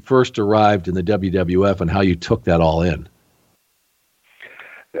when you first arrived in the WWF and how you took that all in?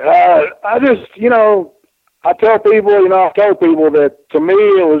 I just, I told people that to me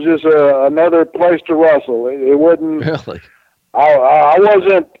it was just another place to wrestle. It wasn't. Really? I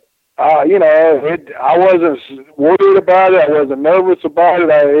wasn't. I wasn't worried about it. I wasn't nervous about it.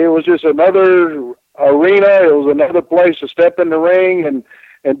 It was just another arena. It was another place to step in the ring and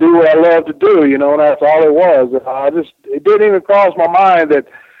and do what I love to do, you know, and that's all it was. It didn't even cross my mind that,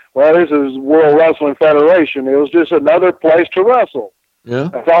 well, this is World Wrestling Federation. It was just another place to wrestle. Yeah.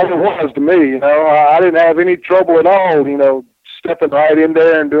 That's all it was to me, you know. I didn't have any trouble at all, you know, stepping right in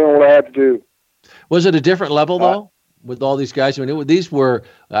there and doing what I had to do. Was it a different level, though, with all these guys? I mean, these were,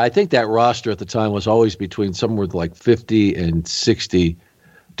 I think that roster at the time was always between somewhere like 50 and 60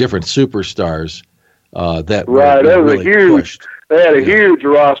 different superstars that right. were It was really a huge, pushed. they had a huge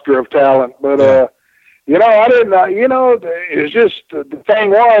roster of talent, but, you know, I didn't, you know, it's just, the thing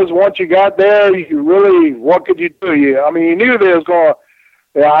was, once you got there, you really, what could you do? I mean, you knew they was going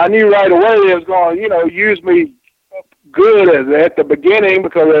to, I knew right away they was going to, you know, use me good at the beginning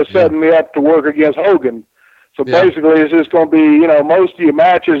because they're setting me up to work against Hogan. So basically it's just going to be, you know, most of your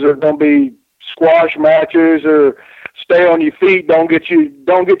matches are going to be squash matches or stay on your feet. Don't get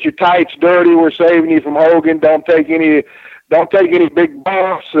your tights dirty. We're saving you from Hogan. Don't take any big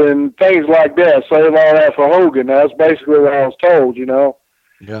bumps and things like that. Save all that for Hogan. That's basically what I was told, you know.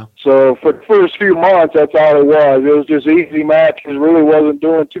 Yeah. So for the first few months, that's all it was. It was just easy matches. Really wasn't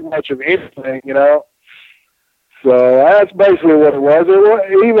doing too much of anything, you know. So that's basically what it was.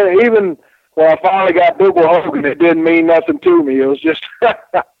 Even when I finally got booked with Hogan, it didn't mean nothing to me. It was just,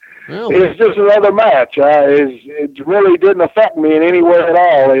 Really? It's just another match. It really didn't affect me in any way at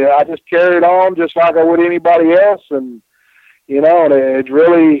all. I just carried on just like I would anybody else, and you know, it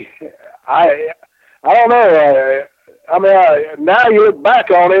really, I don't know. I mean, now you look back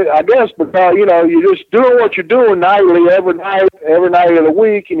on it, I guess, because you know you're just doing what you're doing nightly, every night of the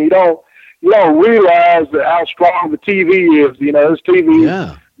week, and you don't realize how strong the TV is. You know, this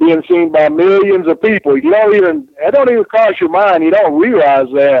TV being seen by millions of people. It don't even cross your mind. You don't realize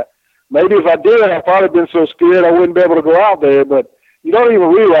that. Maybe if I did, I'd probably been so scared I wouldn't be able to go out there. But you don't even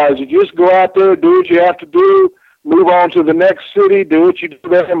realize it. You just go out there, do what you have to do, move on to the next city, do what you do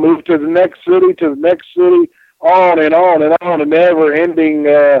there, move to the next city, on and on and on, a never-ending,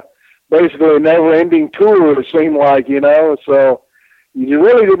 basically a never-ending tour, it seemed like, you know. So you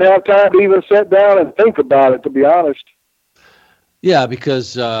really didn't have time to even sit down and think about it, to be honest. Yeah,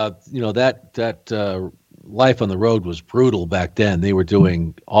 because you know that life on the road was brutal back then. They were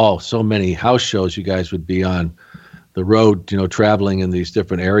doing so many house shows. You guys would be on the road, you know, traveling in these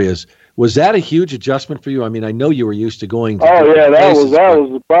different areas. Was that a huge adjustment for you? I mean, I know you were used to going to that places,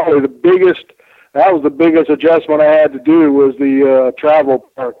 was probably the biggest. That was the biggest adjustment I had to do was the travel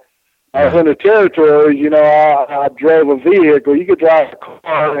part. I was in the territories, you know, I drove a vehicle. You could drive a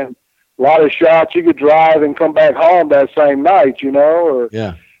car, and a lot of shots you could drive and come back home that same night, you know, or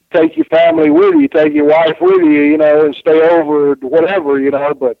take your family with you, take your wife with you, you know, and stay over, whatever, you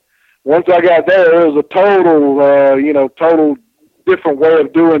know. But once I got there, it was a total different way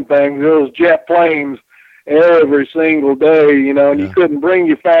of doing things. It was jet planes every single day, you know, and you couldn't bring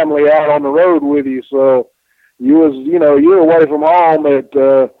your family out on the road with you. So you're away from home at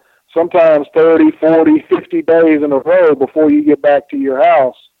sometimes 30, 40, 50 days in a row before you get back to your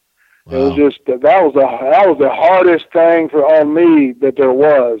house. Wow. It was just, that was the hardest thing on me that there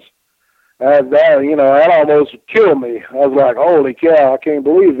was. That almost killed me. I was like, holy cow, I can't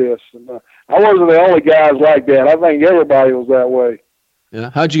believe this. And, I wasn't the only guys like that. I think everybody was that way. Yeah.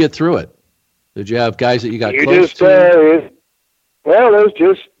 How'd you get through it? Did you have guys that you got close to? Well, it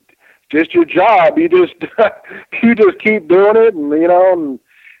was just your job. You just keep doing it, and you know, and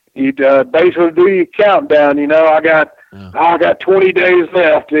you basically do your countdown. You know, I got 20 days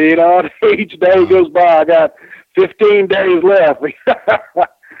left. You know, each day goes by, I got 15 days left.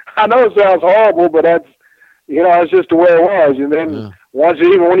 I know it sounds horrible, but that's, you know, it's just the way it was. And then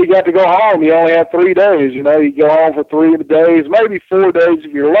even when you got to go home, you only had 3 days. You know, you go home for 3 days, maybe 4 days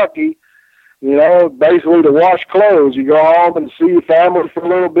if you're lucky. You know, basically to wash clothes. You go home and see your family for a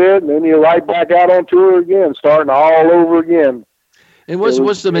little bit, and then you're right back out on tour again, starting all over again. And was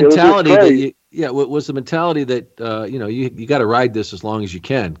the mentality that was the mentality that you know, you got to ride this as long as you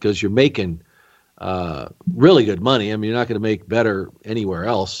can because you're making really good money. I mean, you're not going to make better anywhere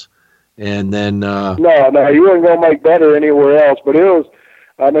else. And then no, you weren't going to make better anywhere else. But it was,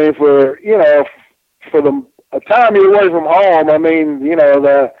 I mean, for the time you're away from home, I mean, you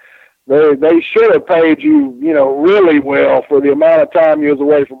know, they should have paid you, you know, really well for the amount of time you was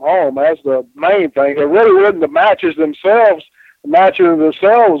away from home. That's the main thing. It really wasn't the matches themselves. The matches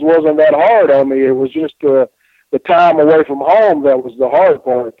themselves wasn't that hard on me. It was just the time away from home that was the hard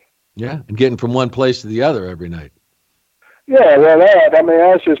part. Yeah, and getting from one place to the other every night. Yeah, well,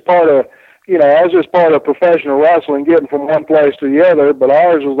 that's just part of, you know, that's just part of professional wrestling, getting from one place to the other. But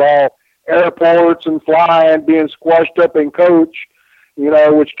ours was all airports and flying, being squashed up in coach, you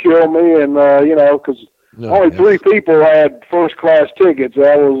know, which killed me. And, you know, because Only three people had first-class tickets.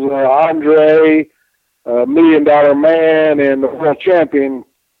 That was Andre, $1 Million Man, and the world champion.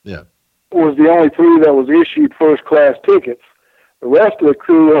 Yeah. Was the only three that was issued first-class tickets. The rest of the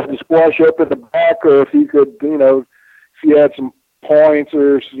crew had to squash up in the back, or if you could, if you had some points,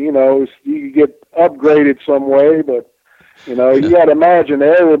 or you could get upgraded some way. But you got to imagine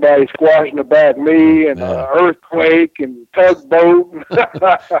everybody squashing the back, me and earthquake and tugboat.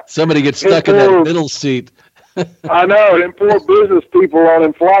 Somebody gets stuck in that middle seat. I know. Them poor business people on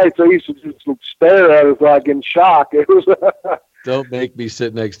them flights, they used to just stare at us like in shock. It was. Don't make me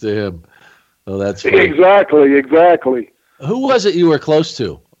sit next to him. Oh, that's funny. Exactly. Who was it you were close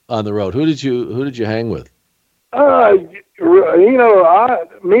to on the road? Who did you hang with? Me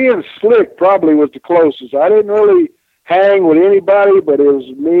and Slick probably was the closest. I didn't really hang with anybody, but it was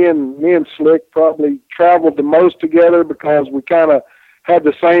me and Slick probably traveled the most together because we kind of had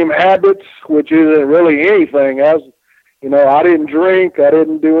the same habits, which isn't really anything. I didn't drink, I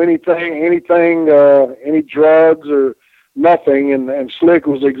didn't do anything, any drugs or nothing, and Slick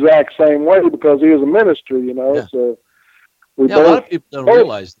was the exact same way because he was a minister, Yeah. So a lot of people don't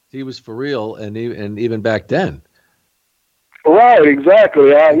realize that he was for real, and even back then. Right,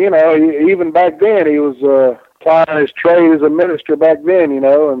 exactly. Even back then he was applying his trade as a minister back then,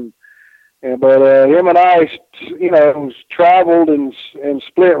 but him and I, traveled and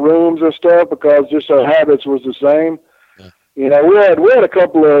split rooms and stuff because just our habits was the same. Yeah. We had a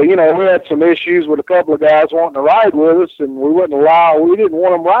couple of, we had some issues with a couple of guys wanting to ride with us, and we didn't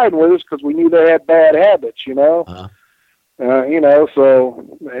want them riding with us because we knew they had bad habits, Uh-huh. We'd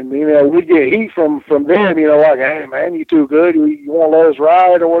get heat from them, like, hey man, you too good, you want to let us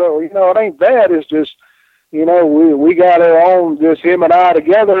ride or whatever. It ain't that. It's just, we got our own, just him and I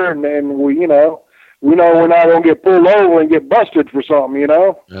together, and we know we're not going to get pulled over and get busted for something,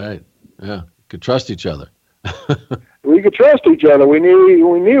 Right. Yeah. Could trust each other. We could trust each other. We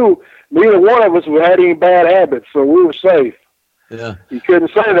knew neither one of us had any bad habits, so we were safe. Yeah. You couldn't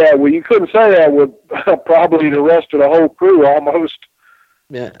say that. You couldn't say that with probably the rest of the whole crew almost.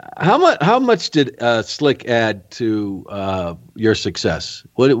 Yeah. How much did Slick add to your success?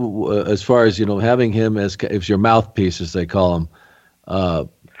 What as far as having him as your mouthpiece, as they call him? I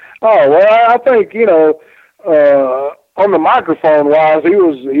think on the microphone wise, he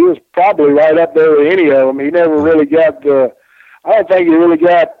was probably right up there with any of them. He never really got I don't think he really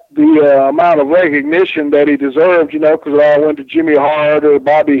got the amount of recognition that he deserved, because I went to Jimmy Hart or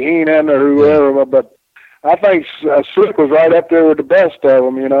Bobby Heenan or whoever. But I think Slick was right up there with the best of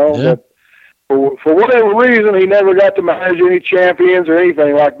them, Yeah. But for whatever reason, he never got to manage any champions or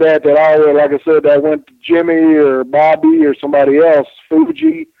anything like that. Like I said, that went to Jimmy or Bobby or somebody else,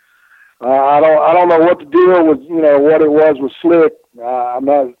 Fuji. I don't know what the deal was, what it was with Slick. I'm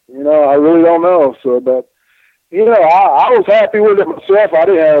not, I really don't know. So, but, I was happy with it myself. I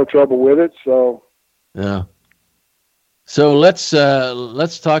didn't have trouble with it. So, yeah. So let's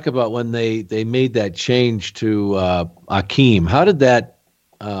talk about when they made that change to Akeem. How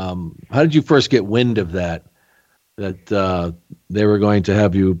did you first get wind of that they were going to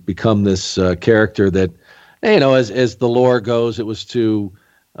have you become this character that, as the lore goes, it was to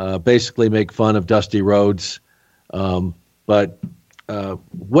basically make fun of Dusty Rhodes. But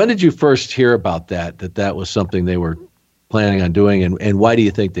when did you first hear about that was something they were planning on doing, and why do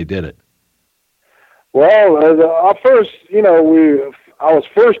you think they did it? Well, I was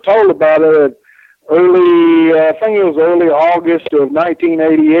first told about it I think it was early August of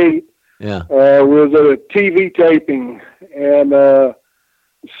 1988. Yeah. Was at a TV taping, and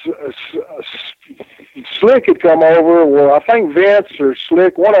Slick had come over. Well, I think Vince or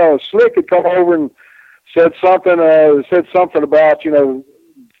Slick, Slick had come over and said something about,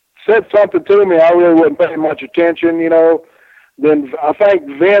 said something to me. I really wasn't paying much attention, Then I think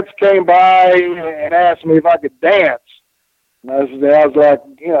Vince came by and asked me if I could dance. And I was like,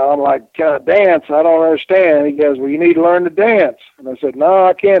 I'm like, can I dance? I don't understand. He goes, well, you need to learn to dance. And I said, no,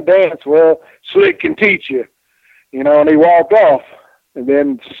 I can't dance. Well, Slick can teach you, and he walked off. And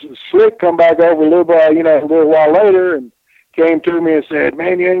then Slick come back over a little while later and came to me and said,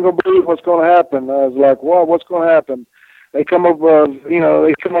 man, you ain't going to believe what's going to happen. I was like, what? What's going to happen? They come up,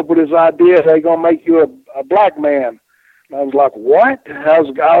 they come up with this idea they're going to make you a black man. And I was like, what? I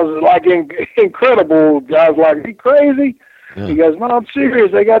was like incredible. I was like, are you crazy? Yeah. He goes, no, I'm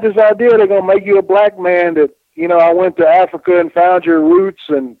serious. They got this idea they're going to make you a black man that, I went to Africa and found your roots,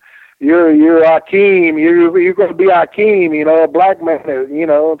 and you're Akeem. You're going to be Akeem, a black man. I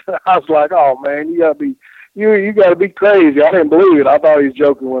was like, oh man, you got to be crazy. I didn't believe it. I thought he was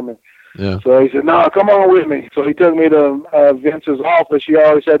joking with me. Yeah. So he said, no, come on with me. So he took me to Vince's office. He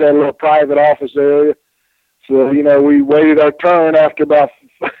always had that little private office area. we waited our turn after about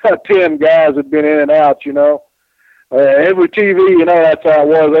 10 guys had been in and out, every TV, that's how it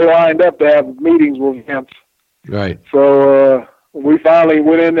was. They lined up to have meetings with Vince. Right. So, we finally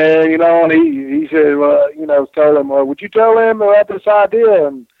went in there, and he said, told him, would you tell him about this idea?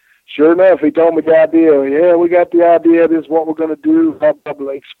 And sure enough, he told me the idea. Yeah, we got the idea. This is what we're going to do. I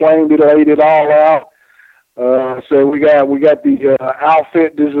explained it, laid it all out. So we got the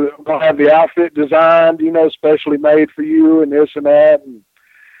outfit. We're going to have the outfit designed, specially made for you, and this and that. And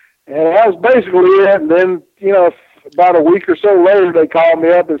that was basically it. And then, about a week or so later, they called me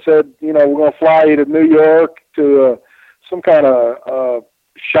up and said, we're going to fly you to New York to some kind of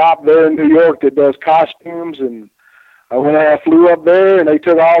shop there in New York that does costumes. And I flew up there, and they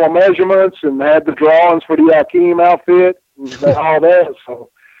took all the measurements and had the drawings for the Akeem outfit and all that. So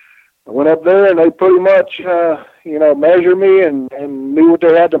I went up there, and they pretty much, measured me and knew what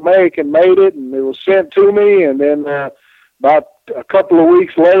they had to make and made it, and it was sent to me. And then about a couple of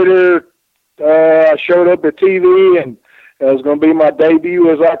weeks later, I showed up at TV, and it was going to be my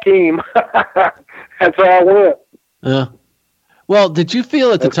debut as Akeem. That's how I went. Yeah. Well, did you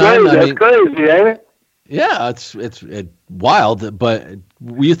feel at the That's time? Crazy. That's crazy, ain't it? Yeah, it's wild. But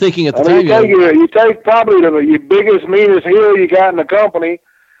were you thinking at the time? You take probably your biggest, meanest heel you got in the company,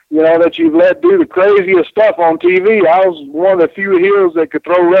 that you've let do the craziest stuff on TV. I was one of the few heels that could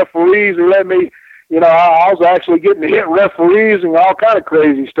throw referees and let me. I was actually getting to hit referees and all kind of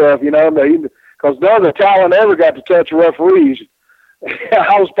crazy stuff, because no other talent ever got to touch referees.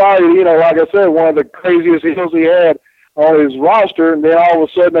 I was probably, like I said, one of the craziest heels he had on his roster, and then all of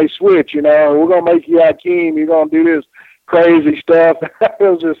a sudden they switch, we're going to make you Akeem, you're going to do this crazy stuff. It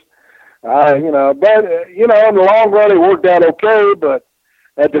was just, but, in the long run it worked out okay, but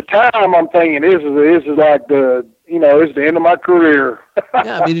at the time I'm thinking this is like it's the end of my career.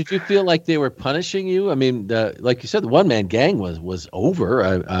 Yeah, did you feel like they were punishing you? Like you said, the one-man gang was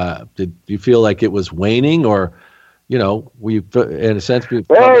over. Did you feel like it was waning, or, were you, in a sense? I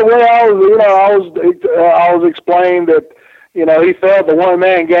was explained that, he felt the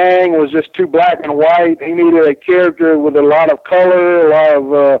one-man gang was just too black and white. He needed a character with a lot of color, a lot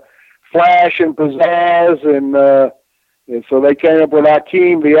of flash and pizzazz, and so they came up with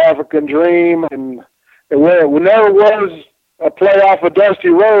Akeem, the African Dream, and it never was a playoff of Dusty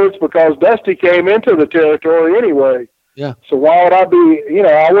Rhodes because Dusty came into the territory anyway. Yeah. So why would I be,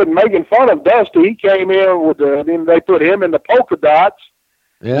 I wasn't making fun of Dusty. He came in then they put him in the polka dots.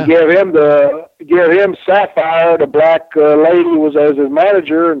 Yeah. Gave him Sapphire, the black lady was as his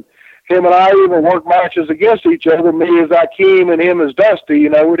manager, and him and I even worked matches against each other, me as Akeem and him as Dusty.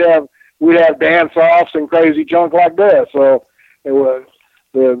 We'd have dance-offs and crazy junk like that. So it was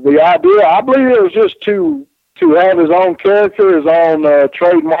the idea. I believe it was just to have his own character, his own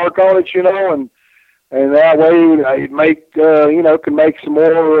trademark on it, and that way he'd make can make some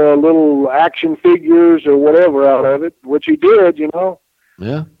more little action figures or whatever out of it, which he did,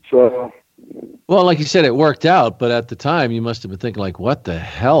 Yeah. So. Well, like you said, it worked out, but at the time you must have been thinking like, "What the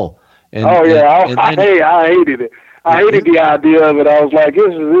hell?" And, I hated it. I hated the idea of it. I was like,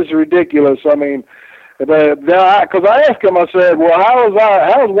 this is ridiculous. Because I asked him, I said, well, how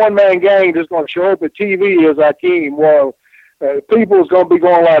is one man gang just going to show up at TV as Akeem? Well, people's going to be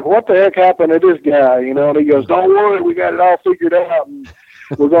going like, what the heck happened to this guy? And he goes, don't worry, we got it all figured out. And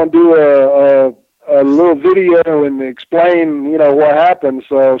we're going to do a little video and explain, what happened.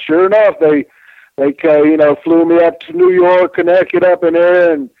 So sure enough, they flew me up to New York, connected up in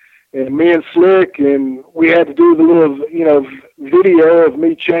there, and me and Slick, and we had to do the little, video of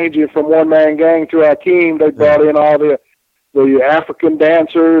me changing from one man gang to Akeem. They brought in all the African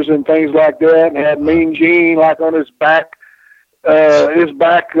dancers and things like that, and had Mean Gene like on his back road,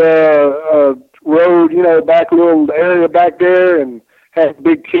 back little area back there, and had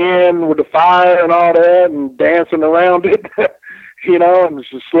Big Ken with the fire and all that, and dancing around it. And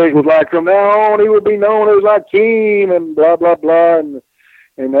Slick was like, from now on, he would be known as Akeem, and blah, blah, blah.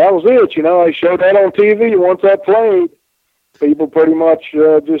 And that was it, They showed that on TV once that played. People pretty much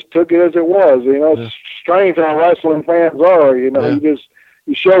just took it as it was. It's strange how wrestling fans are. You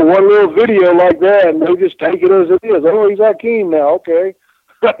show one little video like that, and they just take it as it is. Oh, he's Akeem now. Okay.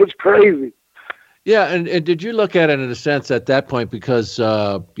 It's crazy. Yeah, and did you look at it in a sense at that point because,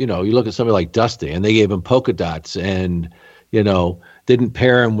 you look at somebody like Dusty, and they gave him polka dots and, didn't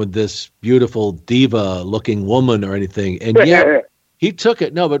pair him with this beautiful diva-looking woman or anything. And yet he took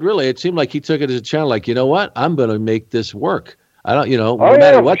it. No, but really, it seemed like he took it as a challenge. Like, you know what? I'm going to make this work. I don't, no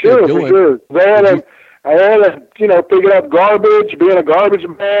matter what they're doing. For sure. I had him, picking up garbage, being a garbage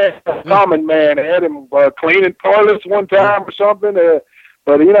man, a common man. I had him cleaning toilets one time or something.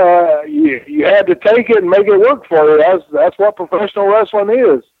 But you had to take it and make it work for you. That's what professional wrestling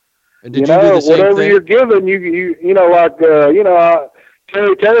is. And did you do the same whatever thing? you're given,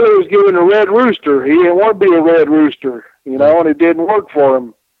 Terry Taylor was given a red rooster. He didn't want to be a red rooster, and it didn't work for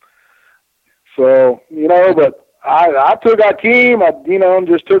him. So, but I took Akeem, and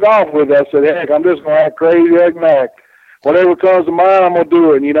just took off with it. I said, heck, I'm just going to act crazy, act. Whatever comes to mind, I'm going to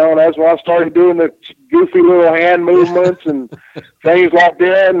do it, and that's when I started doing the goofy little hand movements and things like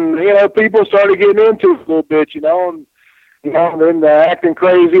that. And, people started getting into it a little bit, and then acting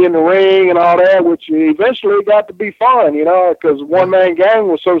crazy in the ring and all that, which eventually got to be fun, because one-man gang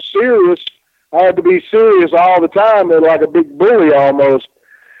was so serious. I had to be serious all the time. They're like a big bully almost.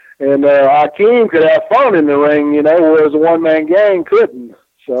 And Akeem could have fun in the ring, whereas a one-man gang couldn't.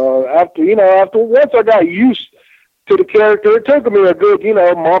 So after once I got used to the character, it took me a good,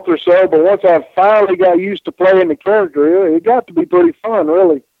 month or so, but once I finally got used to playing the character, it got to be pretty fun,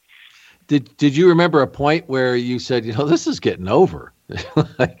 really. Did you remember a point where you said, this is getting over?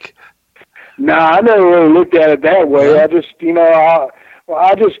 No, I never really looked at it that way. Yeah. I just,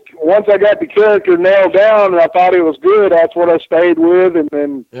 I just, once I got the character nailed down and I thought it was good, that's what I stayed with, and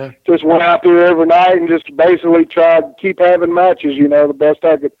then just went out there every night and just basically tried to keep having matches,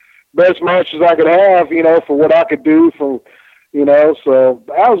 the best matches I could have, for what I could do so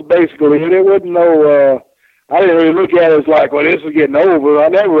that was basically it. It wasn't I didn't really look at it as like, well, this is getting over. I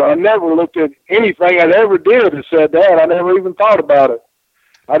never looked at anything I ever did that said that. I never even thought about it.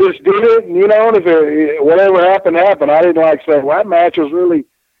 I just did it, and, and if whatever happened, happened. I didn't say, well, that match was really,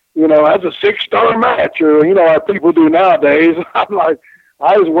 that's a 6-star match, or, like people do nowadays. I'm like,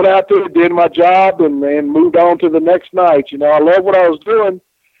 I just went out there, did my job, and moved on to the next night. I love what I was doing,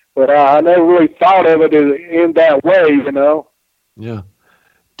 but I never really thought of it in that way, Yeah.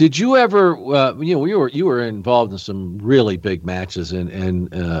 Did you ever, you were involved in some really big matches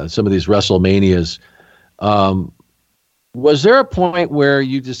and some of these WrestleManias. Was there a point where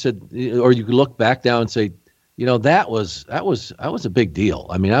you just said, or you could look back down and say, that was a big deal?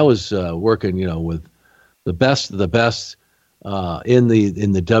 I mean, I was working, with the best of the best in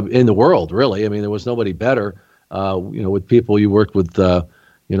the world, really. I mean, there was nobody better. With people you worked with,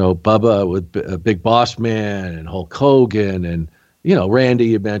 Bubba, with Big Boss Man and Hulk Hogan and Randy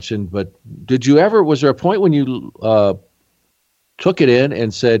you mentioned, but was there a point when you took it in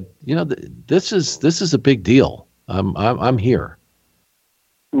and said, this is a big deal. I'm here?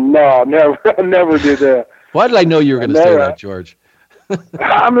 No, never. I never did that. Why did I know you were going to say that, George?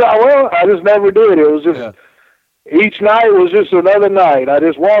 I just never did. It was just each night was just another night. I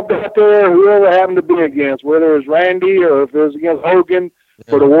just walked out there, whoever happened to be against, whether it was Randy or if it was against Hogan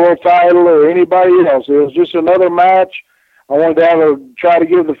for the world title or anybody else. It was just another match. I wanted to try to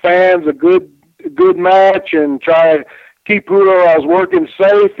give the fans a good match and try to keep who I was working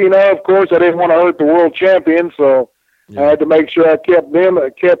safe. Of course, I didn't want to hurt the world champion, so I had to make sure I kept them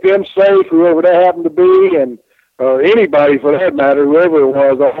safe, whoever that happened to be, and anybody for that matter, whoever it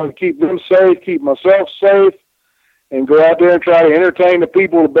was. I wanted to keep them safe, keep myself safe, and go out there and try to entertain the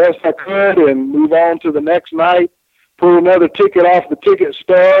people the best I could, and move on to the next night. Pull another ticket off the ticket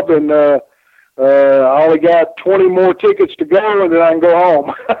stub, and I only got 20 more tickets to go, and then I can go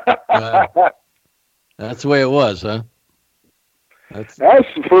home. That's the way it was, huh? That's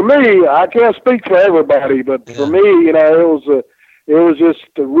for me. I can't speak for everybody, but for me, it was just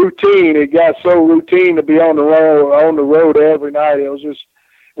a routine. It got so routine to be on the road every night. It was just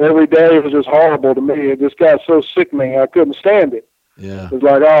every day. It was just horrible to me. It just got so sickening. I couldn't stand it. Yeah. It was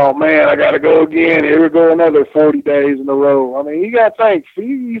like, oh man, I got to go again. Here we go, another 40 days in a row. I mean, you got to think.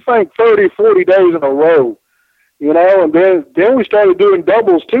 You think 30, 40 days in a row. And then we started doing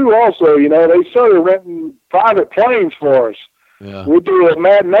doubles too. Also, they started renting private planes for us. Yeah. We'd do a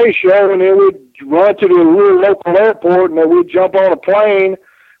matinee show, and then we'd run to the little local airport, and then we'd jump on a plane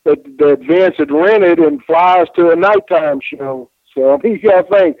that Vince had rented and fly us to a nighttime show. So, you got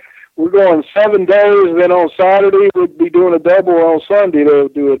to think, we're going 7 days, and then on Saturday, we'd be doing a double. On Sunday, they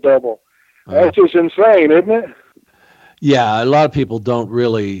would do a double. That's just insane, isn't it? Yeah, a lot of people don't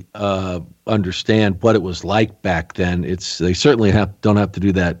really understand what it was like back then. They certainly don't have to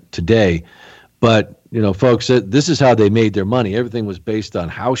do that today. But, folks, this is how they made their money. Everything was based on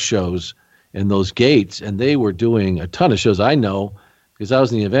house shows and those gates, and they were doing a ton of shows. I know because I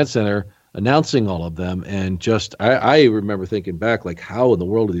was in the event center announcing all of them, and just I remember thinking back, like, how in the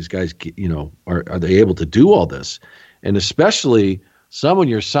world are these guys, are they able to do all this? And especially someone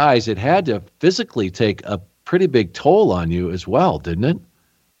your size, it had to physically take a pretty big toll on you as well, didn't it?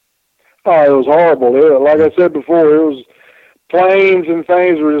 Oh, it was horrible. Like I said before, it was planes and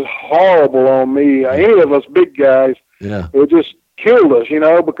things were just horrible on me. Any of us big guys, yeah, it just killed us,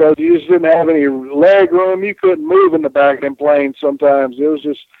 because you just didn't have any leg room. You couldn't move in the back of them planes sometimes. It was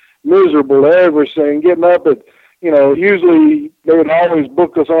just miserable everything. Getting up at, usually they would always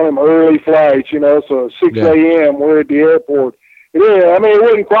book us on them early flights, so 6 a.m. we're at the airport. It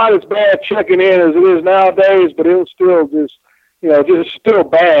wasn't quite as bad checking in as it is nowadays, but it was still just, just still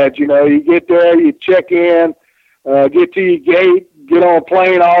bad. You get there, you check in, get to your gate, get on a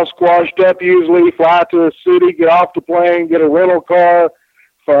plane all squashed up usually, fly to a city, get off the plane, get a rental car,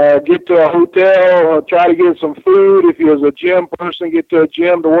 get to a hotel, try to get some food. If you're a gym person, get to a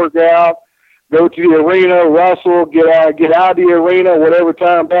gym to work out, go to the arena, wrestle, get out of the arena, whatever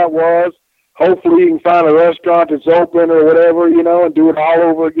time that was. Hopefully you can find a restaurant that's open or whatever, and do it all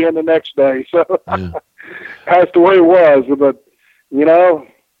over again the next day. So that's the way it was. But,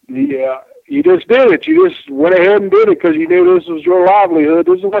 you just did it. You just went ahead and did it because you knew this was your livelihood.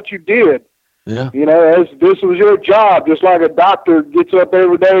 This is what you did. Yeah. This was your job. Just like a doctor gets up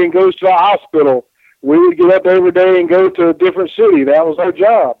every day and goes to a hospital, we would get up every day and go to a different city. That was our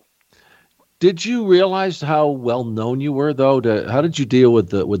job. Did you realize how well known you were, though? How did you deal with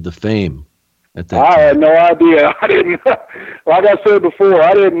the fame at that time? I had no idea. I didn't. Like I said before,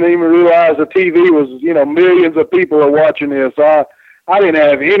 I didn't even realize the TV was. Millions of people are watching this. I didn't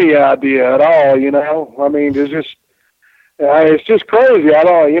have any idea at all. I mean, it's just crazy. I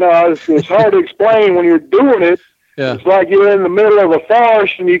don't. It's hard to explain when you're doing it. Yeah. It's like you're in the middle of a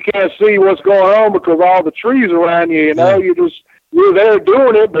forest and you can't see what's going on because all the trees around you. You're there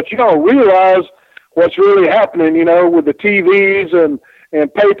doing it, but you don't realize what's really happening, with the TVs and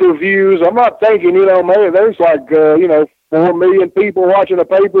pay-per-views. I'm not thinking, man, there's like, 4 million people watching a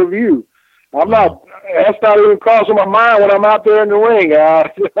pay-per-view. That's not even crossing my mind when I'm out there in the ring.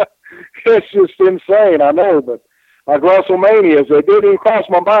 It's just insane, I know, but like WrestleMania, it didn't even cross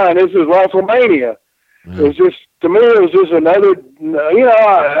my mind. This is WrestleMania. Yeah. It's just, to me, it was just another,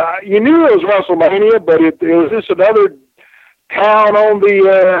 you knew it was WrestleMania, but it was just another town on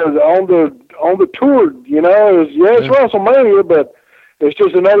the tour, it's WrestleMania, but it's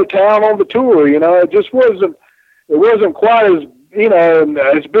just another town on the tour, it just wasn't quite as,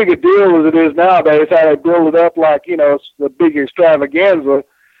 as big a deal as it is nowadays, how they build it up like, it's the big extravaganza,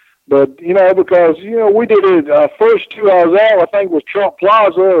 but, because, we did it, first two I was at, I think was Trump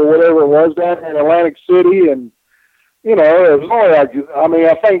Plaza or whatever it was down in Atlantic City, and, it was only like,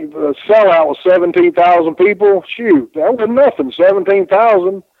 I think the sellout was 17,000 people. Shoot, that was nothing,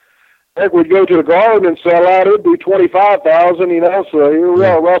 17,000. I think we'd go to the Garden and sell out, it'd be 25,000, so here we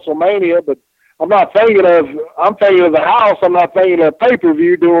are at WrestleMania, but I'm thinking of the house, I'm not thinking of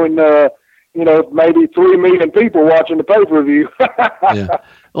pay-per-view doing, maybe 3 million people watching the pay-per-view. Yeah.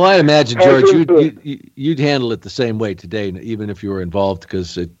 Well, I imagine, George, you'd handle it the same way today, even if you were involved,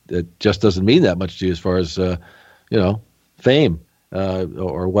 because it just doesn't mean that much to you as far as, fame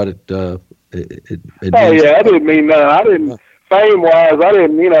or what it means. Oh, yeah, I didn't mean that. I didn't, fame-wise, I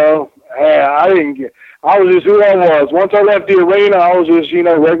was just who I was. Once I left the arena, I was just,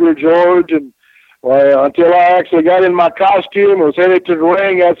 regular George, and until I actually got in my costume, was headed to the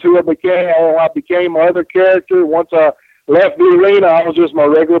ring, that's who I became. I became my other character. Once I left the arena, I was just my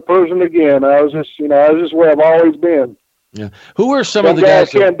regular person again. I was just where I've always been. Yeah. Who were some of the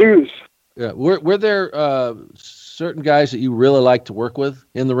guys can't do this? Yeah. Were there certain guys that you really liked to work with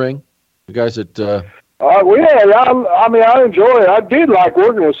in the ring? The guys that. I enjoy it. I did like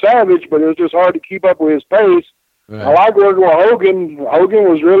working with Savage, but it was just hard to keep up with his pace. Right. I like working with Hogan. Hogan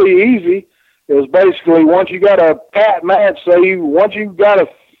was really easy. It was basically once you got a pat match, once you got a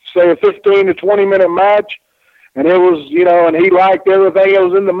 15 to 20 minute match, and it was, and he liked everything that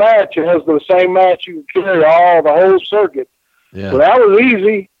was in the match. It was the same match you could carry the whole circuit. Yeah. So that was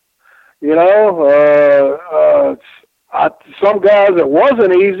easy. Some guys that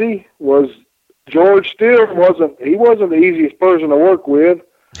wasn't easy was George Steele wasn't the easiest person to work with.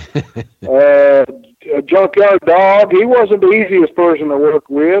 Junkyard Dog, he wasn't the easiest person to work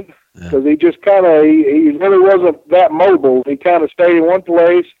with because he just he really wasn't that mobile. He kind of stayed in one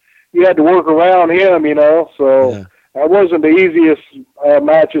place. You had to work around him, so that wasn't the easiest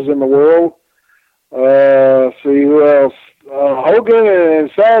matches in the world. See who else? Hogan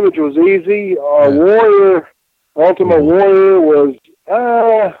and Savage was easy. Warrior, Ultimate Warrior was,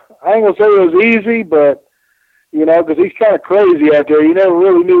 I ain't gonna say it was easy, but because he's kind of crazy out there. You never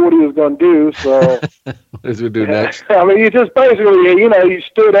really knew what he was gonna do. So what is he do next? You just basically, you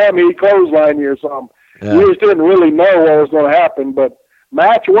stood at me, he clotheslined you or something. Yeah. You just didn't really know what was gonna happen. But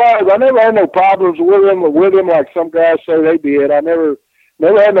match-wise, I never had no problems with him like some guys say they did. I never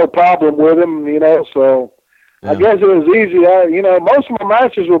had no problem with him. So. Yeah. I guess it was easy. Most of my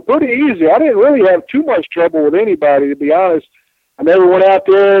matches were pretty easy. I didn't really have too much trouble with anybody, to be honest. I never went out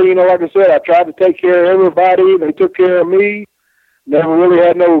there, like I said, I tried to take care of everybody. They took care of me. Never really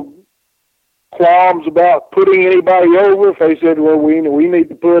had no qualms about putting anybody over. If they said, well, we need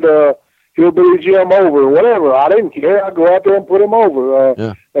to put Hillbilly Jim over or whatever, I didn't care. I'd go out there and put him over.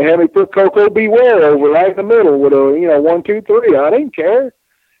 They had me put Coco Beware over right in the middle with a 1, 2, 3. I didn't care.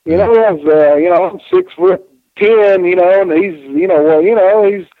 I was, I'm 6'10", and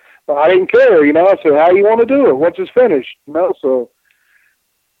he's, I didn't care, I said, how you want to do it? What's his finish? So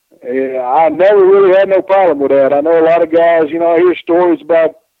I never really had no problem with that. I know a lot of guys, I hear stories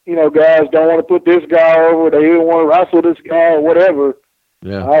about, guys don't want to put this guy over, they don't want to wrestle this guy or whatever.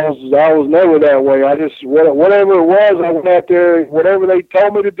 Yeah. I was never that way. I just, whatever it was, I went out there, whatever they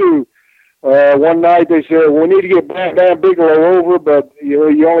told me to do. One night they said, we need to get Bam Bigelow over, but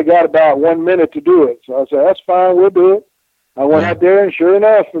you only got about 1 minute to do it. So I said, that's fine, we'll do it. I went out there, and sure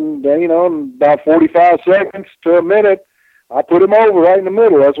enough, and in about 45 seconds to a minute, I put him over right in the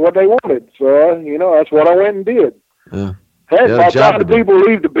middle. That's what they wanted. So, that's what I went and did. Yeah. Heck, by the time the people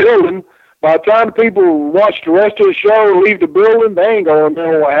leave the building, by the time the people watch the rest of the show and leave the building, they ain't going to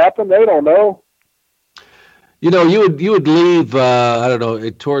know what happened. They don't know. You would leave, I don't know,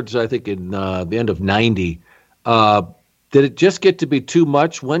 towards, I think, in the end of 90. Did it just get to be too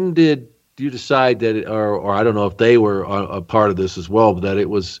much? When did you decide that, or I don't know if they were a part of this as well, but that it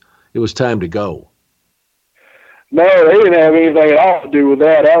was time to go? No, they didn't have anything at all to do with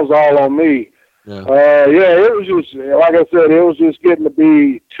that. That was all on me. Yeah. It was just, like I said, it was just getting to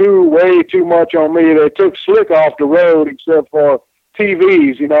be way too much on me. They took Slick off the road except for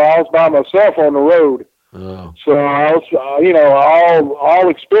TVs. I was by myself on the road. Oh. So I was, all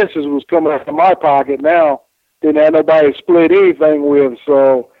expenses was coming out of my pocket now. Didn't have nobody to split anything with,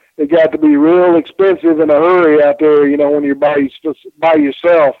 so it got to be real expensive in a hurry out there, when you're by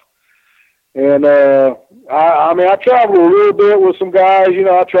yourself. And, I traveled a little bit with some guys,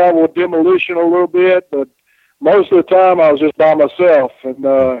 I traveled with Demolition a little bit, but most of the time I was just by myself. And,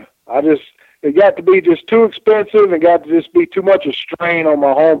 it got to be just too expensive and got to just be too much a strain on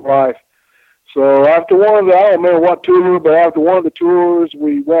my home life. So after one of the, I don't remember what tour, but after one of the tours,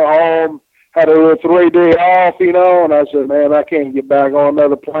 we went home, had a little 3-day off, and I said, man, I can't get back on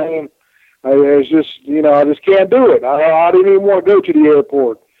another plane. It's just, I just can't do it. I didn't even want to go to the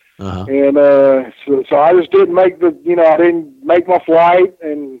airport. Uh-huh. And so I just didn't make I didn't make my flight,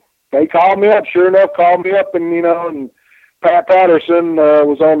 and they called me up. Sure enough, called me up, and and Pat Patterson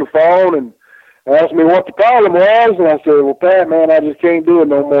was on the phone and asked me what the problem was, and I said, well, Pat, man, I just can't do it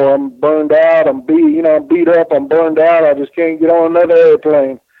no more. I'm burned out. I'm beat up. I'm burned out. I just can't get on another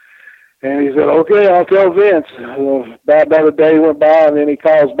airplane. And he said, okay, I'll tell Vince. About another day went by, and then he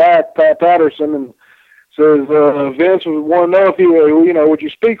calls back, Pat Patterson, and says, Vince would want to know if would you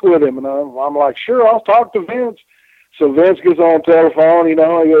speak with him? And I'm like, sure, I'll talk to Vince. So Vince gets on the telephone, he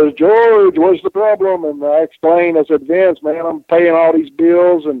goes, George, what's the problem? And I explained, I said, Vince, man, I'm paying all these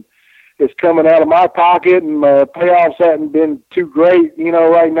bills, and it's coming out of my pocket, and my payoffs haven't been too great,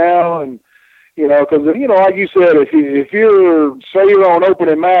 right now. And, because, like you said, if you're, say you're on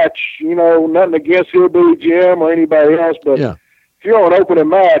opening match, nothing against Hillbilly Jim or anybody else, but yeah. If you're on opening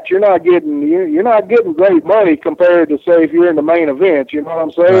match, you're not getting great money compared to, say, if you're in the main event. You know what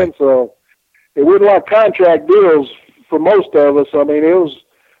I'm saying? Right. So it wasn't like contract deals for most of us. I mean, it was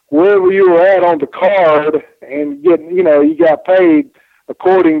wherever you were at on the card and you got paid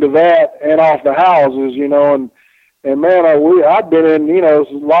according to that and off the houses, and man, I've been in, a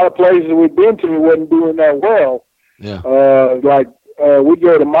lot of places we've been to wasn't doing that well. Yeah. We'd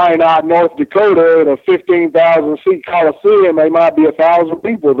go to Minot, North Dakota, at a 15,000 seat Coliseum. They might be 1,000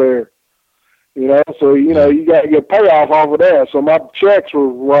 people there. So you got to get payoff off of that. So my checks were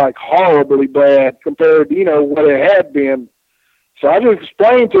like horribly bad compared to what it had been. So I just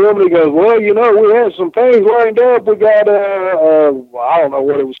explained to him, and he goes, well, we had some things lined up. We got I don't know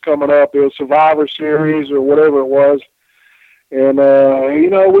what it was coming up. It was Survivor Series or whatever it was. And,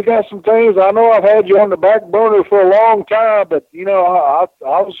 we got some things. I know I've had you on the back burner for a long time, but, I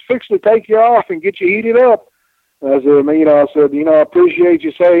was fixing to take you off and get you heated up. And I said, I appreciate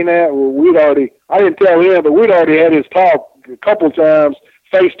you saying that. Well, I didn't tell him, but we'd already had his talk a couple times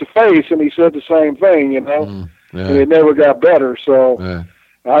face to face, and he said the same thing, Yeah. And it never got better. So Yeah.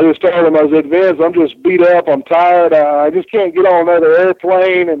 I just told him, I said, Vince, I'm just beat up. I'm tired. I just can't get on another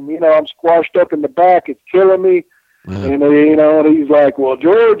airplane, and, I'm squashed up in the back. It's killing me. And, and he's like, well,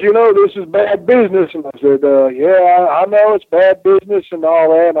 George, this is bad business. And I said, yeah, I know it's bad business and all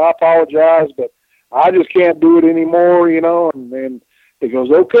that, and I apologize, but I just can't do it anymore, And then he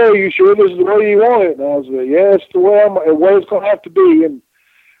goes, okay, you sure this is the way you want it? And I said, yeah, it's the way it's going to have to be. And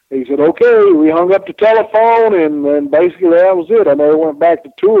he said, okay. We hung up the telephone, and basically that was it. I never went back to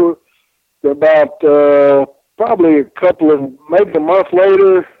tour. About probably maybe a month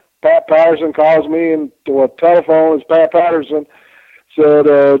later, Pat Patterson calls me and to a telephone. It's Pat Patterson. Said,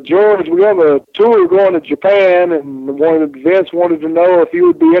 George, we have a tour going to Japan, and Vince wanted to know if you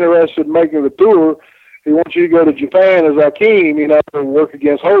would be interested in making the tour. He wants you to go to Japan as Akeem, and work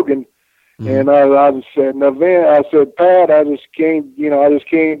against Hogan. Mm-hmm. And I just said, no, Vince, I said, Pat, I just can't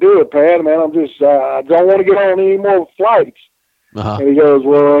do it, Pat, man. I don't want to get on any more flights. Uh-huh. And he goes,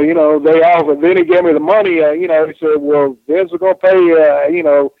 well, they offered. Then he gave me the money. He said, well, Vince is going to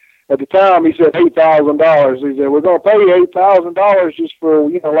pay, at the time, he said $8,000. He said, we're going to pay you $8,000 just for,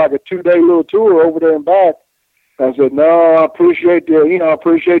 like a 2-day little tour over there and back. I said, no, I appreciate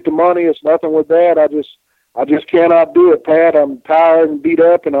the money. It's nothing with that. I just cannot do it, Pat. I'm tired and beat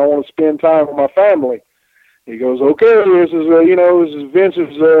up, and I want to spend time with my family. He goes, okay, this is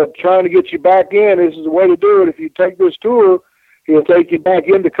Vince's trying to get you back in. This is the way to do it. If you take this tour, he'll take you back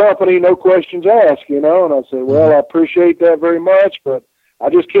into company, no questions asked, And I said, well, I appreciate that very much, but I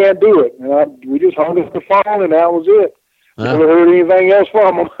just can't do it. And we just hung up the phone, and that was it. Never heard anything else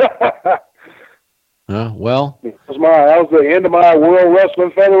from him. Well, that was the end of my World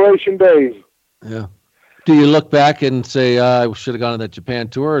Wrestling Federation days. Yeah. Do you look back and say, I should have gone on that Japan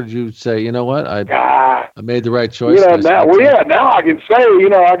tour, or did you say, you know what, I made the right choice? Now I can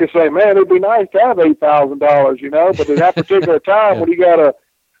say, man, it'd be nice to have $8,000, but at that particular time, when you got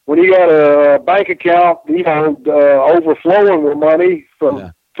a bank account, overflowing with money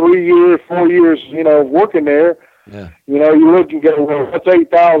from 3 years, 4 years, working there, you look and go, well, that's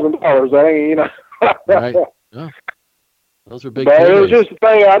 $8,000. That ain't, Right. Yeah. Those are big. But it was just the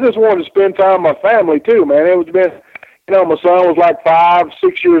thing. I just wanted to spend time with my family too, man. It was been, my son was like 5,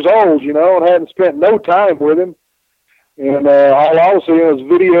 6 years old, and hadn't spent no time with him. And all I was seeing was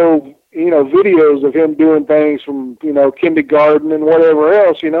videos of him doing things from, kindergarten and whatever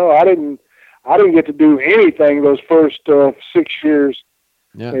else. I didn't get to do anything those first 6 years.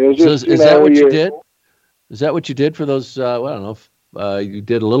 Yeah. Is that what you did? Is that what you did for those? I don't know if you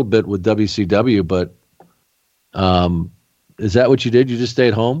did a little bit with WCW, but is that what you did? You just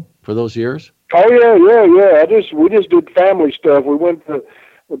stayed home for those years? Oh yeah. We just did family stuff. We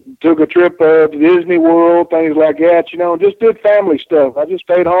took a trip to Disney World, things like that. Just did family stuff. I just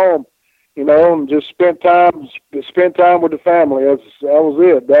stayed home, and just spent time with the family. That was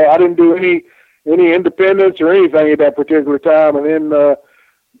it. I didn't do any independence or anything at that particular time. And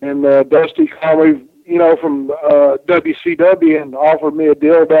then Dusty called me, from WCW and offered me a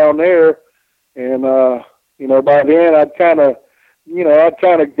deal down there. And by then I'd kind of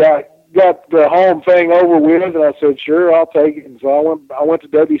got the home thing over with, and I said, sure, I'll take it. And so I went to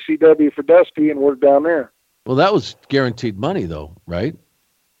WCW for Dusty and worked down there. Well, that was guaranteed money, though, right?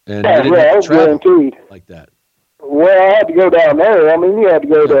 And yeah, it was guaranteed like that. Well, I had to go down there. I mean, you had to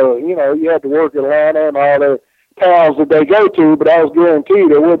go to, you had to work Atlanta and all the towns that they go to, but I was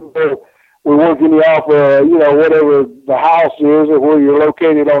guaranteed it wouldn't be, we're working you off, whatever the house is or where you're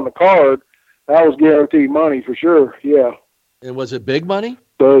located on the card. That was guaranteed money for sure. Yeah. And was it big money?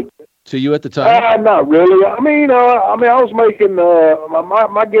 But to you at the time? Not really. I was making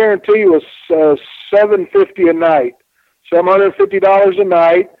my guarantee was $750 a night, $750 a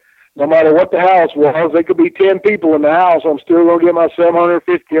night. No matter what the house was, there could be 10 people in the house. I'm still gonna get my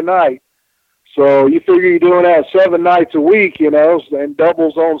 $750 a night. So you figure you're doing that 7 nights a week, and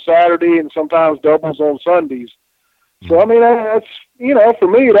doubles on Saturday and sometimes doubles on Sundays. So I mean, that's for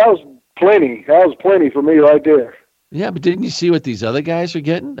me that was plenty. That was plenty for me right there. Yeah, but didn't you see what these other guys are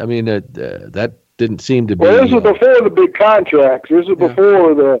getting? I mean, that didn't seem to be. Well, this was before the big contracts. This was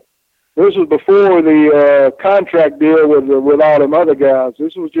before the contract deal with all them other guys.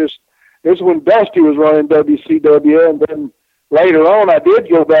 This was when Dusty was running WCW, and then later on I did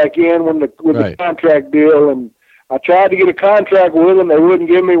go back in with the contract deal, and I tried to get a contract with them. They wouldn't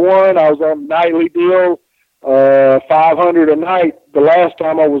give me one. I was on a nightly deal, $500 a night. The last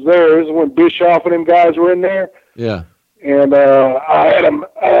time I was there, this is when Bischoff and them guys were in there. Yeah. And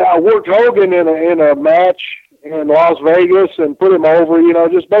I worked Hogan in a match in Las Vegas and put him over,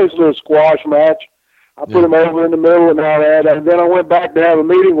 just basically a squash match. I put him over in the middle and all that. And then I went back to have a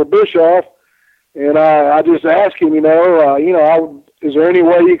meeting with Bischoff, and I just asked him, is there any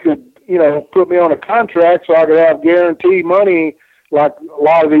way you could, put me on a contract so I could have guaranteed money like a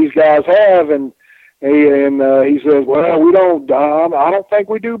lot of these guys have? And he says, well, we don't, I don't think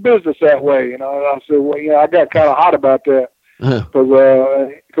we do business that way. And I said, well, I got kind of hot about that because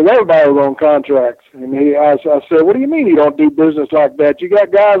everybody was on contracts. And I said, what do you mean you don't do business like that? You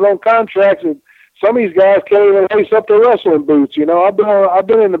got guys on contracts at some of these guys can't even lace up their wrestling boots. You know, I've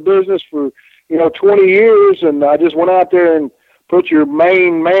been in the business for 20 years, and I just went out there and put your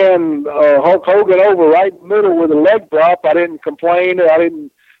main man Hulk Hogan over right in the middle with a leg drop. I didn't complain. I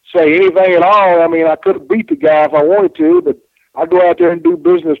didn't say anything at all. I mean, I could have beat the guy if I wanted to, but I go out there and do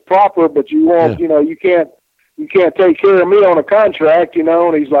business proper. But you won't, you can't take care of me on a contract,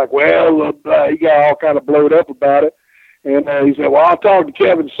 And he's like, well, he got all kind of blowed up about it. And he said, well, I'll talk to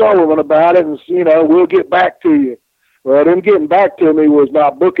Kevin Sullivan about it, and we'll get back to you. Well, them getting back to me was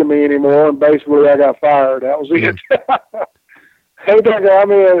not booking me anymore, and basically I got fired. That was it. I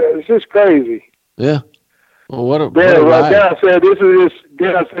mean, it's just crazy. Yeah. Well, what a ride. I said, this is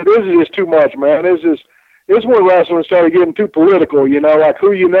just too much, man. This when wrestling started getting too political, like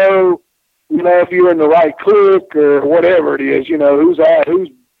who if you're in the right clique or whatever it is, who's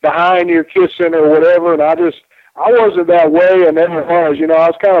behind your kissing or whatever. And I wasn't that way. I never was, I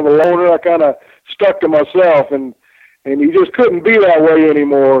was kind of a loner. I kind of stuck to myself, and you just couldn't be that way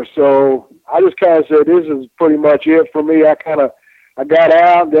anymore. So I just kind of said, this is pretty much it for me. I got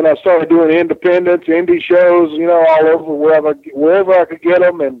out, and then I started doing independents, indie shows, all over wherever I could get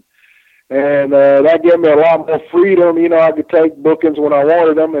them, and that gave me a lot more freedom. I could take bookings when I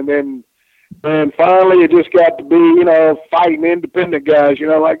wanted them, and finally it just got to be, fighting independent guys.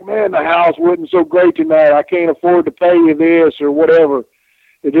 Like, man, the house wasn't so great tonight. I can't afford to pay you this or whatever.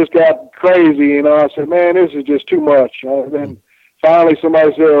 It just got crazy, I said, man, this is just too much. And then finally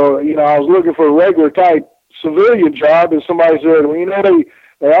somebody said, I was looking for a regular type civilian job, and somebody said, well,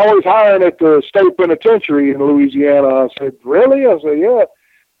 they always hiring at the state penitentiary in Louisiana. I said, really? I said, yeah,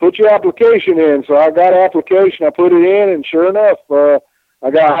 put your application in. So I got an application, I put it in, and sure enough, I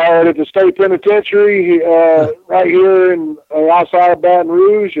got hired at the state penitentiary right here in outside of Baton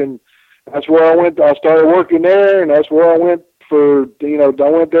Rouge, and that's where I went. I started working there, and that's where I went for, I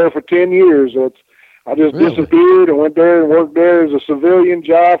went there for 10 years. I just disappeared and went there and worked there as a civilian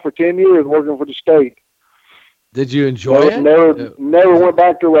job for 10 years, working for the state. Did you enjoy it? Never went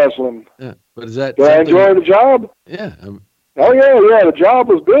back to wrestling. Yeah, but is that? Did I enjoy the job? Yeah. Oh yeah. The job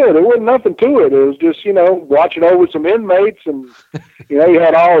was good. There wasn't nothing to it. It was just watching over some inmates, and you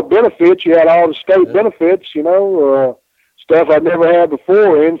had all the benefits. You had all the state benefits. Stuff I'd never had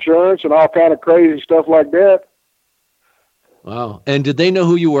before, insurance and all kind of crazy stuff like that. Wow. And did they know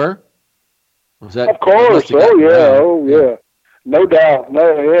who you were? Was that? Of course. Oh yeah. No doubt.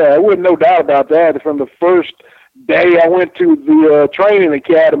 There wasn't no doubt about that. From the first day I went to the training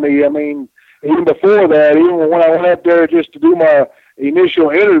academy, I mean, even before that, even when I went up there just to do my initial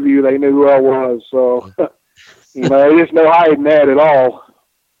interview, they knew who I was. So, there's no hiding that at all.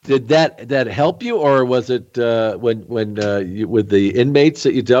 Did that help you, or was it when you, with the inmates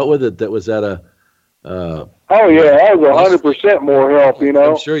that you dealt with, that was at a? Oh yeah, that was 100% more help.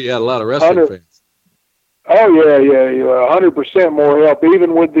 I'm sure you had a lot of wrestling fans. Oh yeah, 100% more help.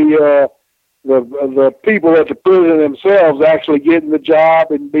 Even with the people at the prison themselves actually getting the job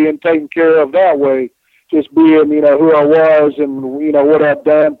and being taken care of that way, just being who I was and what I've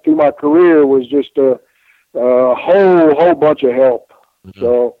done through my career was just a whole bunch of help. Mm-hmm.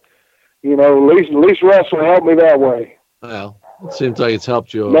 So at least wrestling helped me that way. Well, it seems like it's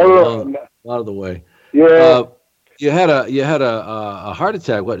helped you a lot of the way. Yeah. You had a heart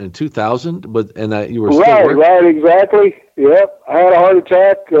attack, in 2000? And you were still right, exactly. Yep, I had a heart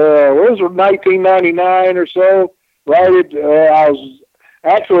attack. It was 1999 or so. Right, I was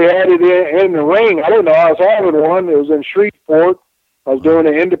actually had it in the ring. I didn't know I was having one. It was in Shreveport. I was doing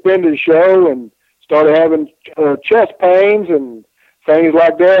an independent show and started having chest pains and things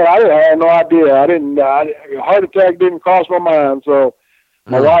like that. I had no idea. A heart attack didn't cross my mind, so.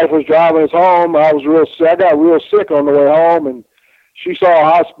 My wife was driving us home. I got real sick on the way home, and she saw a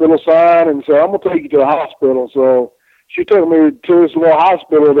hospital sign and said, I'm going to take you to the hospital. So she took me to this little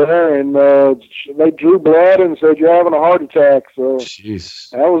hospital there, and they drew blood and said, you're having a heart attack. So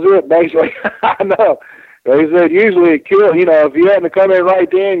Jeez. That was it, basically. I know. They said usually it kills. If you hadn't come in right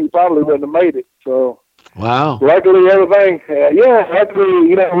then, you probably wouldn't have made it. So wow. Luckily, everything,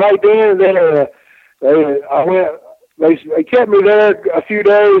 luckily, right then, I went. They kept me there a few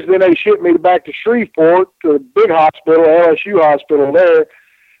days, then they shipped me back to Shreveport to the big hospital, LSU hospital there.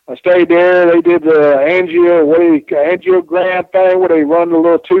 I stayed there. They did the angiogram thing where they run the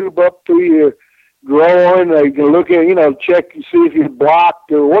little tube up through your groin. They can look at, check and see if you're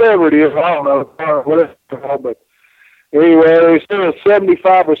blocked or whatever it is. I don't know what it's called, but anyway, they said a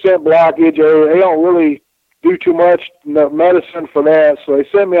 75% blockage. They don't really do too much medicine for that, so they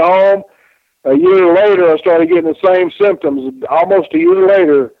sent me home. A year later, I started getting the same symptoms, almost a year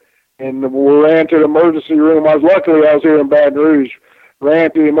later, and we ran to the emergency room. Luckily, I was here in Baton Rouge.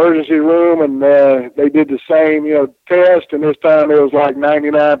 ran to the emergency room, and they did the same, test, and this time it was like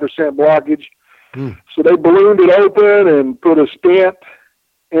 99% blockage. So they ballooned it open and put a stent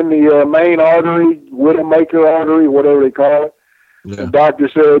in the main artery, widowmaker artery, whatever they call it. Yeah. The doctor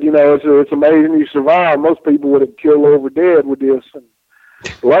said, it's amazing you survived. Most people would have killed over dead with this. And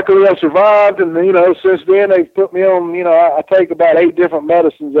luckily I survived, and, since then they've put me on, I take about 8 different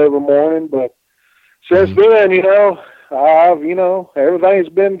medicines every morning, but since then, I've, everything's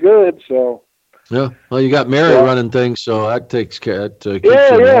been good, so. Yeah, well, you got Mary running things, so that takes care. That's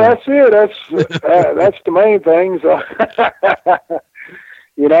it. That's the main thing. So,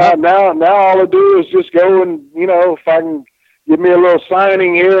 now all I do is just go and, if I can give me a little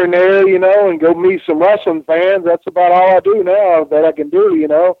signing here and there, and go meet some wrestling fans, that's about all I do now that I can do,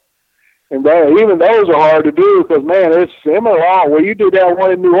 And even those are hard to do because, man, it's them are long. Well, you did that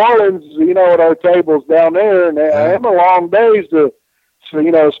one in New Orleans, at our tables down there, and them are long days to,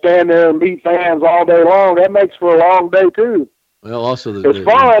 stand there and meet fans all day long. That makes for a long day too. Well, also it's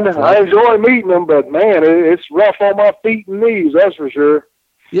fun. I enjoy meeting them, but man, it's rough on my feet and knees. That's for sure.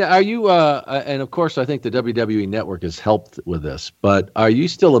 Yeah, are you? And of course, I think the WWE Network has helped with this. But are you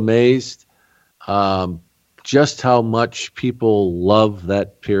still amazed? Just how much people love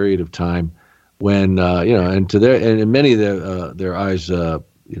that period of time when and to their and in many of their eyes,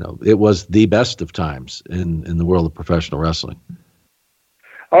 it was the best of times in the world of professional wrestling.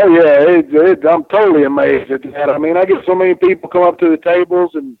 Oh yeah, I'm totally amazed at that. I mean, I get so many people come up to the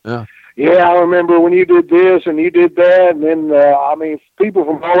tables and I remember when you did this and you did that, and then people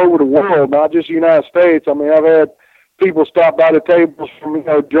from all over the world, not just the United States. I mean, I've had people stop by the tables from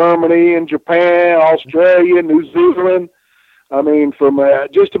Germany and Japan, Australia, New Zealand. I mean, from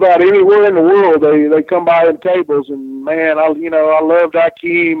just about anywhere in the world, they come by the tables, and man, I loved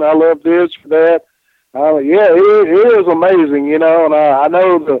Akeem. I loved this for that. It is amazing, and I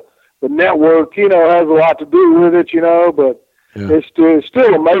know the network, has a lot to do with it, but it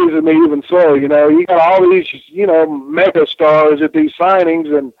still amazes me even so. You got all these, mega stars at these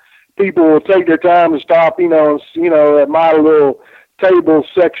signings, and people will take their time to stop, at my little table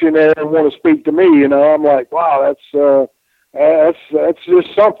section there and want to speak to me. I'm like, wow, that's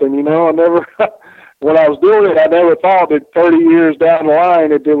just something. I never. When I was doing it, I never thought that 30 years down the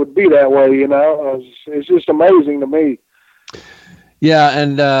line it would be that way, It's just amazing to me. Yeah,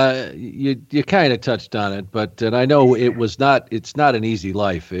 and you kind of touched on it, and I know it's not an easy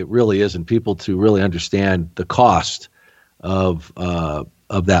life. It really isn't. People to really understand the cost of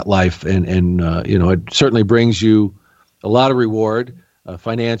that life, and it certainly brings you a lot of reward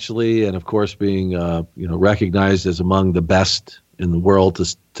financially, and of course being recognized as among the best in the world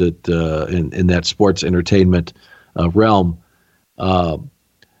in that sports entertainment realm.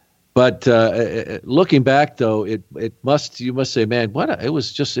 But looking back, though, you must say, man, what a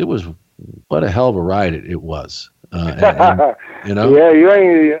hell of a ride it was. Yeah, you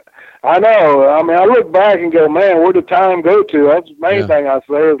ain't. I know. I mean, I look back and go, man, where'd the time go to? That's the main thing I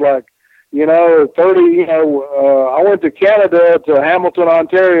say is like, 30. I went to Canada, to Hamilton,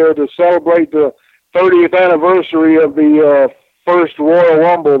 Ontario, to celebrate the 30th anniversary of the first Royal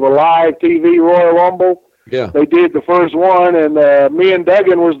Rumble, the live TV Royal Rumble. Yeah. They did the first one, and me and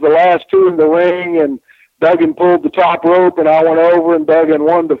Duggan was the last two in the ring, and Duggan pulled the top rope, and I went over, and Duggan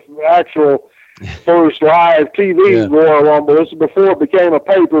won the actual first live TV Royal Rumble. This is before it became a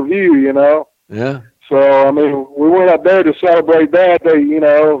pay-per-view, Yeah. So, I mean, we went up there to celebrate that.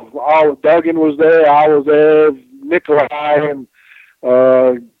 Duggan was there, I was there, Nikolai, and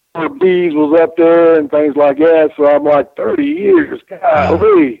Bees was up there and things like that. So I'm like, 30 years,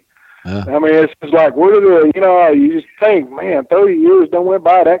 golly. I mean, it's just like, you just think, man, 30 years don't went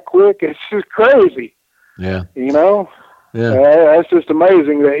by that quick. It's just crazy. Yeah. Yeah. That's just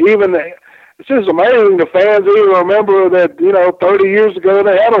amazing. It's just amazing the fans even remember that, 30 years ago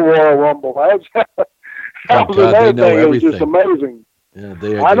they had a Royal Rumble. That was another thing. It's just amazing. Yeah,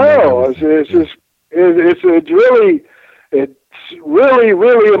 I know. It really,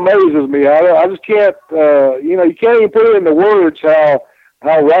 really amazes me. I just can't, you can't even put it into words how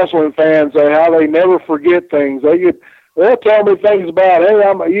wrestling fans say, how they never forget things. They'll tell me things about,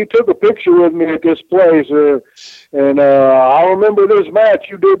 hey, you took a picture with me at this place, and I remember this match,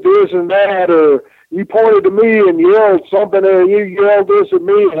 you did this and that, or you pointed to me and yelled something, and you yelled this at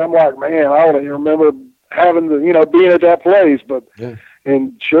me, and I'm like, man, I don't even remember having to, being at that place, but. Yeah.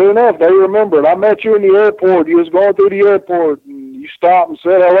 And sure enough, they remembered. I met you in the airport. You was going through the airport, and you stopped and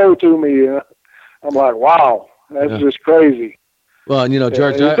said hello to me. I'm like, wow, that's just crazy. Well, and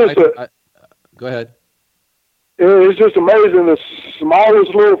George, go ahead. It's just amazing. The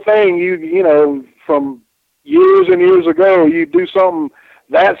smallest little thing, from years and years ago, you do something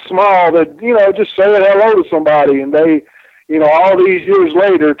that small that, just saying hello to somebody, and they, all these years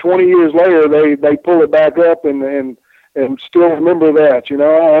later, 20 years later, they pull it back up and still remember that,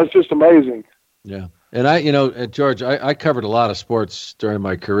 it's just amazing. Yeah. And I, George, I covered a lot of sports during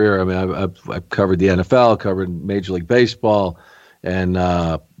my career. I mean, I've covered the NFL, covered Major League Baseball, and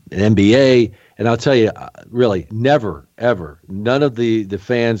NBA. And I'll tell you, really, never, ever, none of the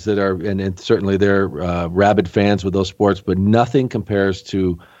fans that are, and certainly they're rabid fans with those sports, but nothing compares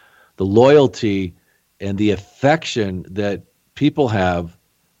to the loyalty and the affection that people have,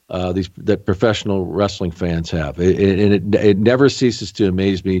 that professional wrestling fans have. It never ceases to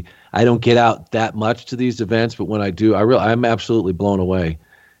amaze me. I don't get out that much to these events, but when I do, I'm absolutely blown away.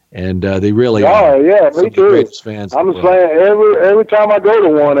 And they really are. Yeah, me too. Fans I'm saying every time I go to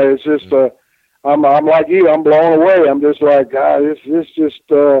one, it's just I'm like you. I'm blown away. I'm just like, God, it's just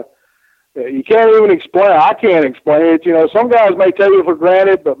you can't even explain. I can't explain it. Some guys may take it for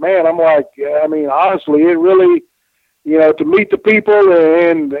granted, but man, I'm like, I mean, honestly, it really, to meet the people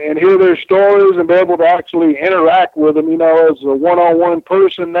and hear their stories and be able to actually interact with them, as a one-on-one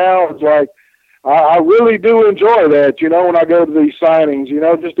person now, it's like, I really do enjoy that, when I go to these signings,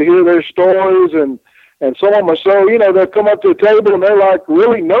 just to hear their stories, and some of them are so, they'll come up to the table and they're like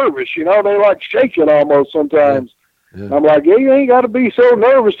really nervous, they're like shaking almost sometimes. Yeah. I'm like, you ain't got to be so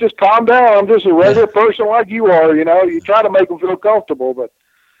nervous. Just calm down. I'm just a regular person like you are, you try to make them feel comfortable, but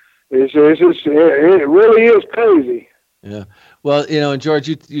it really is crazy. Yeah. Well, and George,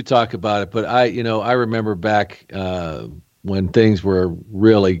 you talk about it, but I remember back when things were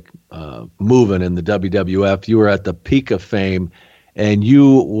really moving in the WWF. You were at the peak of fame, and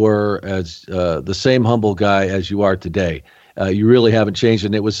you were as the same humble guy as you are today. You really haven't changed,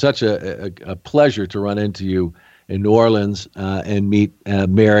 and it was such a pleasure to run into you in New Orleans and meet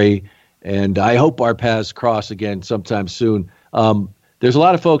Mary. And I hope our paths cross again sometime soon. There's a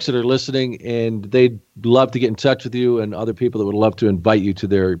lot of folks that are listening, and they'd love to get in touch with you, and other people that would love to invite you to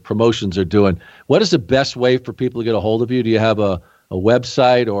their promotions they're doing. What is the best way for people to get a hold of you? Do you have a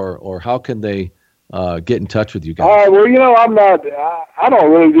website, or how can they get in touch with you guys? Well, I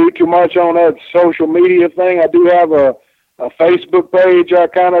don't really do too much on that social media thing. I do have a Facebook page I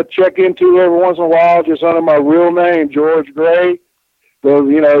kind of check into every once in a while, just under my real name, George Gray. So,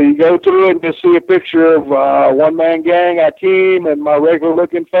 you go to it and just see a picture of One Man Gang, Akeem, and my regular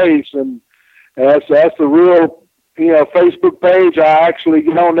looking face. And that's the real, Facebook page. I actually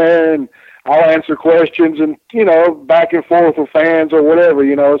get on there and I'll answer questions and, back and forth with fans or whatever,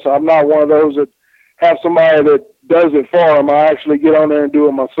 So I'm not one of those that have somebody that does it for them. I actually get on there and do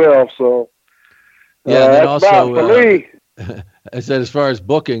it myself. So, yeah, and then that's also, about for me. I said, as far as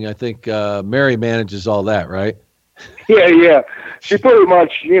booking, I think Mary manages all that, right? Yeah. She pretty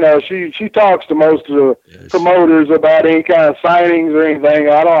much, she talks to most of the promoters about any kind of signings or anything.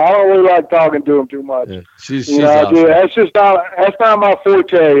 I don't really like talking to them too much. Yeah. She's awesome. That's not my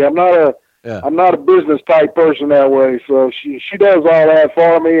forte. I'm not a business type person that way. So she does all that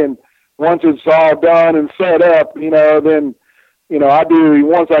for me. And once it's all done and set up, then,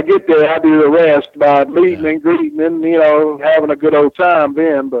 once I get there, I do the rest by meeting and greeting and, having a good old time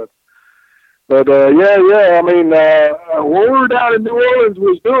then. But yeah. I mean, when we were down in New Orleans, we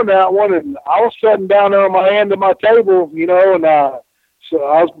was doing that one, and I was sitting down there on my hand at my table, and so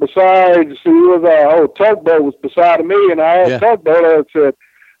I was beside. See, it was Tugboat was beside me, and I asked Tugboat.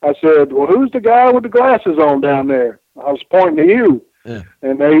 I said, well, who's the guy with the glasses on down there? I was pointing to you, and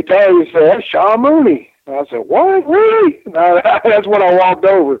he told me, he said, that's Sean Mooney. And I said, what, really? And that's when I walked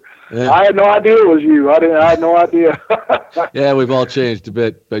over. Yeah. I had no idea it was you. I had no idea. Yeah, we've all changed a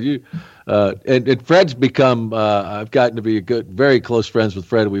bit, but you. And Fred's become, I've gotten to be very close friends with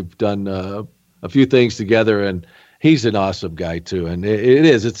Fred. We've done a few things together, and he's an awesome guy, too. And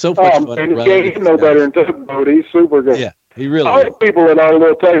it's so much fun. And you can't know better than Tugboat. He's super good. Yeah, he really all is. the people at our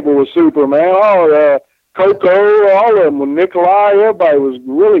little table was super, man. Coco, all of them, with Nikolai, everybody was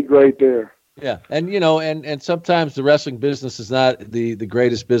really great there. Yeah, and and sometimes the wrestling business is not the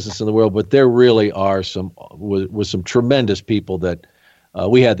greatest business in the world, but there really are some tremendous people that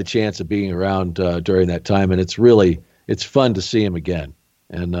we had the chance of being around during that time, and it's fun to see him again.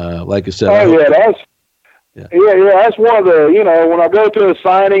 And like I said, that's one of the when I go to a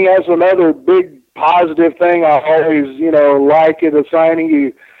signing, that's another big positive thing. I always like at a signing,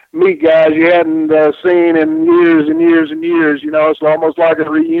 you meet guys you hadn't seen in years and years and years. It's almost like a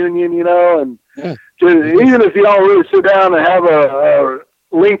reunion. And even if you don't really sit down and have a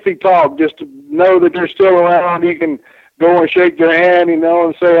lengthy talk, just to know that they're still around, you can go and shake their hand, and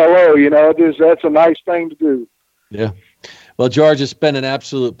say hello. That's a nice thing to do. Yeah. Well, George, it's been an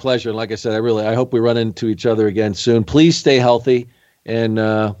absolute pleasure. And like I said, I hope we run into each other again soon. Please stay healthy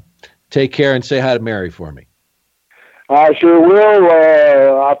and take care, and say hi to Mary for me. I sure will.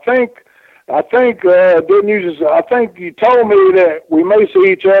 I think didn't you just? I think you told me that we may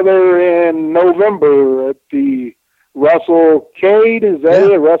see each other in November at the WrestleCade. Is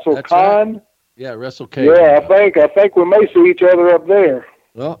that it? WrestleCon? Right. Yeah, WrestleCade. Yeah, I think we may see each other up there.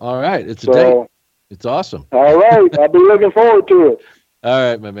 Well, all right. It's a date. It's awesome. All right. I'll be looking forward to it. All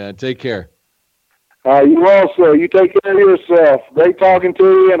right, my man. Take care. You also. You take care of yourself. Great talking to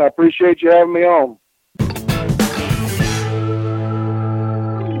you, and I appreciate you having me on.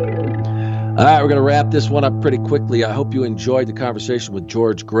 All right, we're going to wrap this one up pretty quickly. I hope you enjoyed the conversation with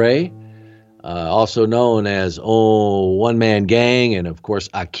George Gray, also known as One Man Gang, and of course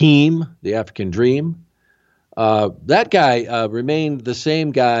Akeem, the African Dream. That guy remained the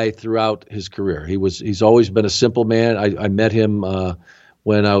same guy throughout his career. He's always been a simple man. I met him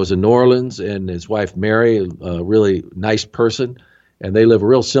when I was in New Orleans, and his wife Mary, a really nice person, and they live a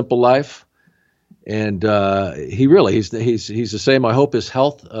real simple life. And he's the same. I hope his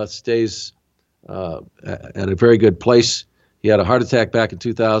health stays at a very good place. He had a heart attack back in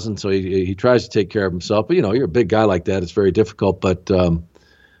 2000, so he tries to take care of himself. But, you're a big guy like that. It's very difficult, but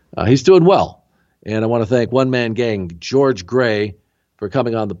he's doing well. And I want to thank One Man Gang, George Gray, for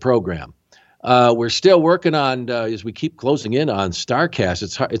coming on the program. We're still working on, as we keep closing in on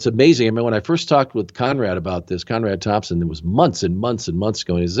StarCast. It's amazing. I mean, when I first talked with Conrad about this, Conrad Thompson, it was months and months and months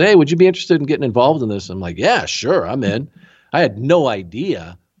ago. And he says, hey, would you be interested in getting involved in this? I'm like, yeah, sure, I'm in. I had no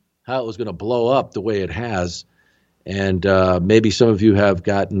idea how it was going to blow up the way it has. And maybe some of you have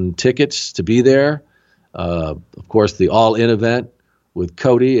gotten tickets to be there. Of course, the All-In event with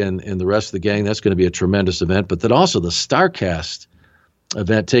Cody and the rest of the gang, that's going to be a tremendous event. But then also the StarCast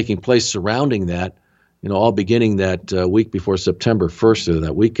event taking place surrounding that, all beginning that week before September 1st, or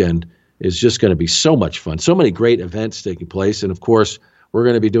that weekend, is just going to be so much fun. So many great events taking place. And, of course, we're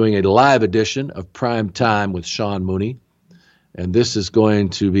going to be doing a live edition of Prime Time with Sean Mooney. And this is going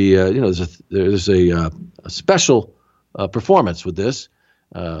to be, there's a special performance with this.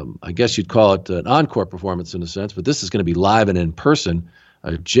 I guess you'd call it an encore performance in a sense, but this is going to be live and in person.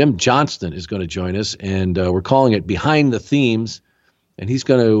 Jim Johnston is going to join us, and we're calling it Behind the Themes. And he's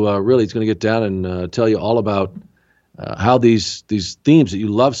going to get down and tell you all about how these themes that you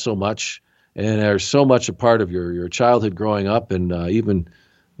love so much and are so much a part of your childhood growing up, and even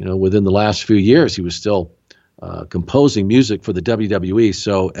within the last few years, he was still composing music for the WWE.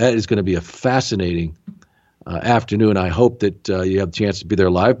 So that is going to be a fascinating afternoon. I hope that you have a chance to be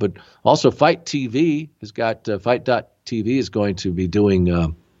there live. But also Fight TV has got Fight.tv is going to be doing,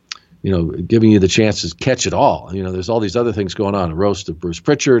 giving you the chance to catch it all. There's all these other things going on, a roast of Bruce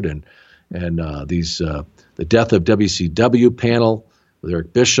Pritchard and the Death of WCW panel with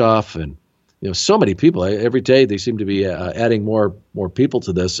Eric Bischoff, and so many people. Every day they seem to be adding more people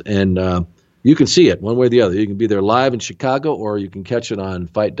to this, and you can see it one way or the other. You can be there live in Chicago, or you can catch it on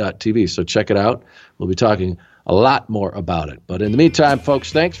Fight.tv. So check it out. We'll be talking a lot more about it. But in the meantime,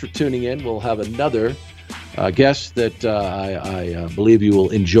 folks, thanks for tuning in. We'll have another guest that I believe you will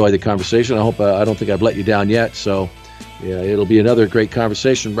enjoy the conversation. I don't think I've let you down yet. So yeah, it'll be another great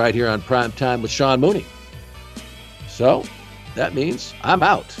conversation right here on Prime Time with Sean Mooney. So that means I'm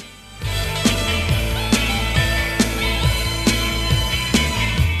out.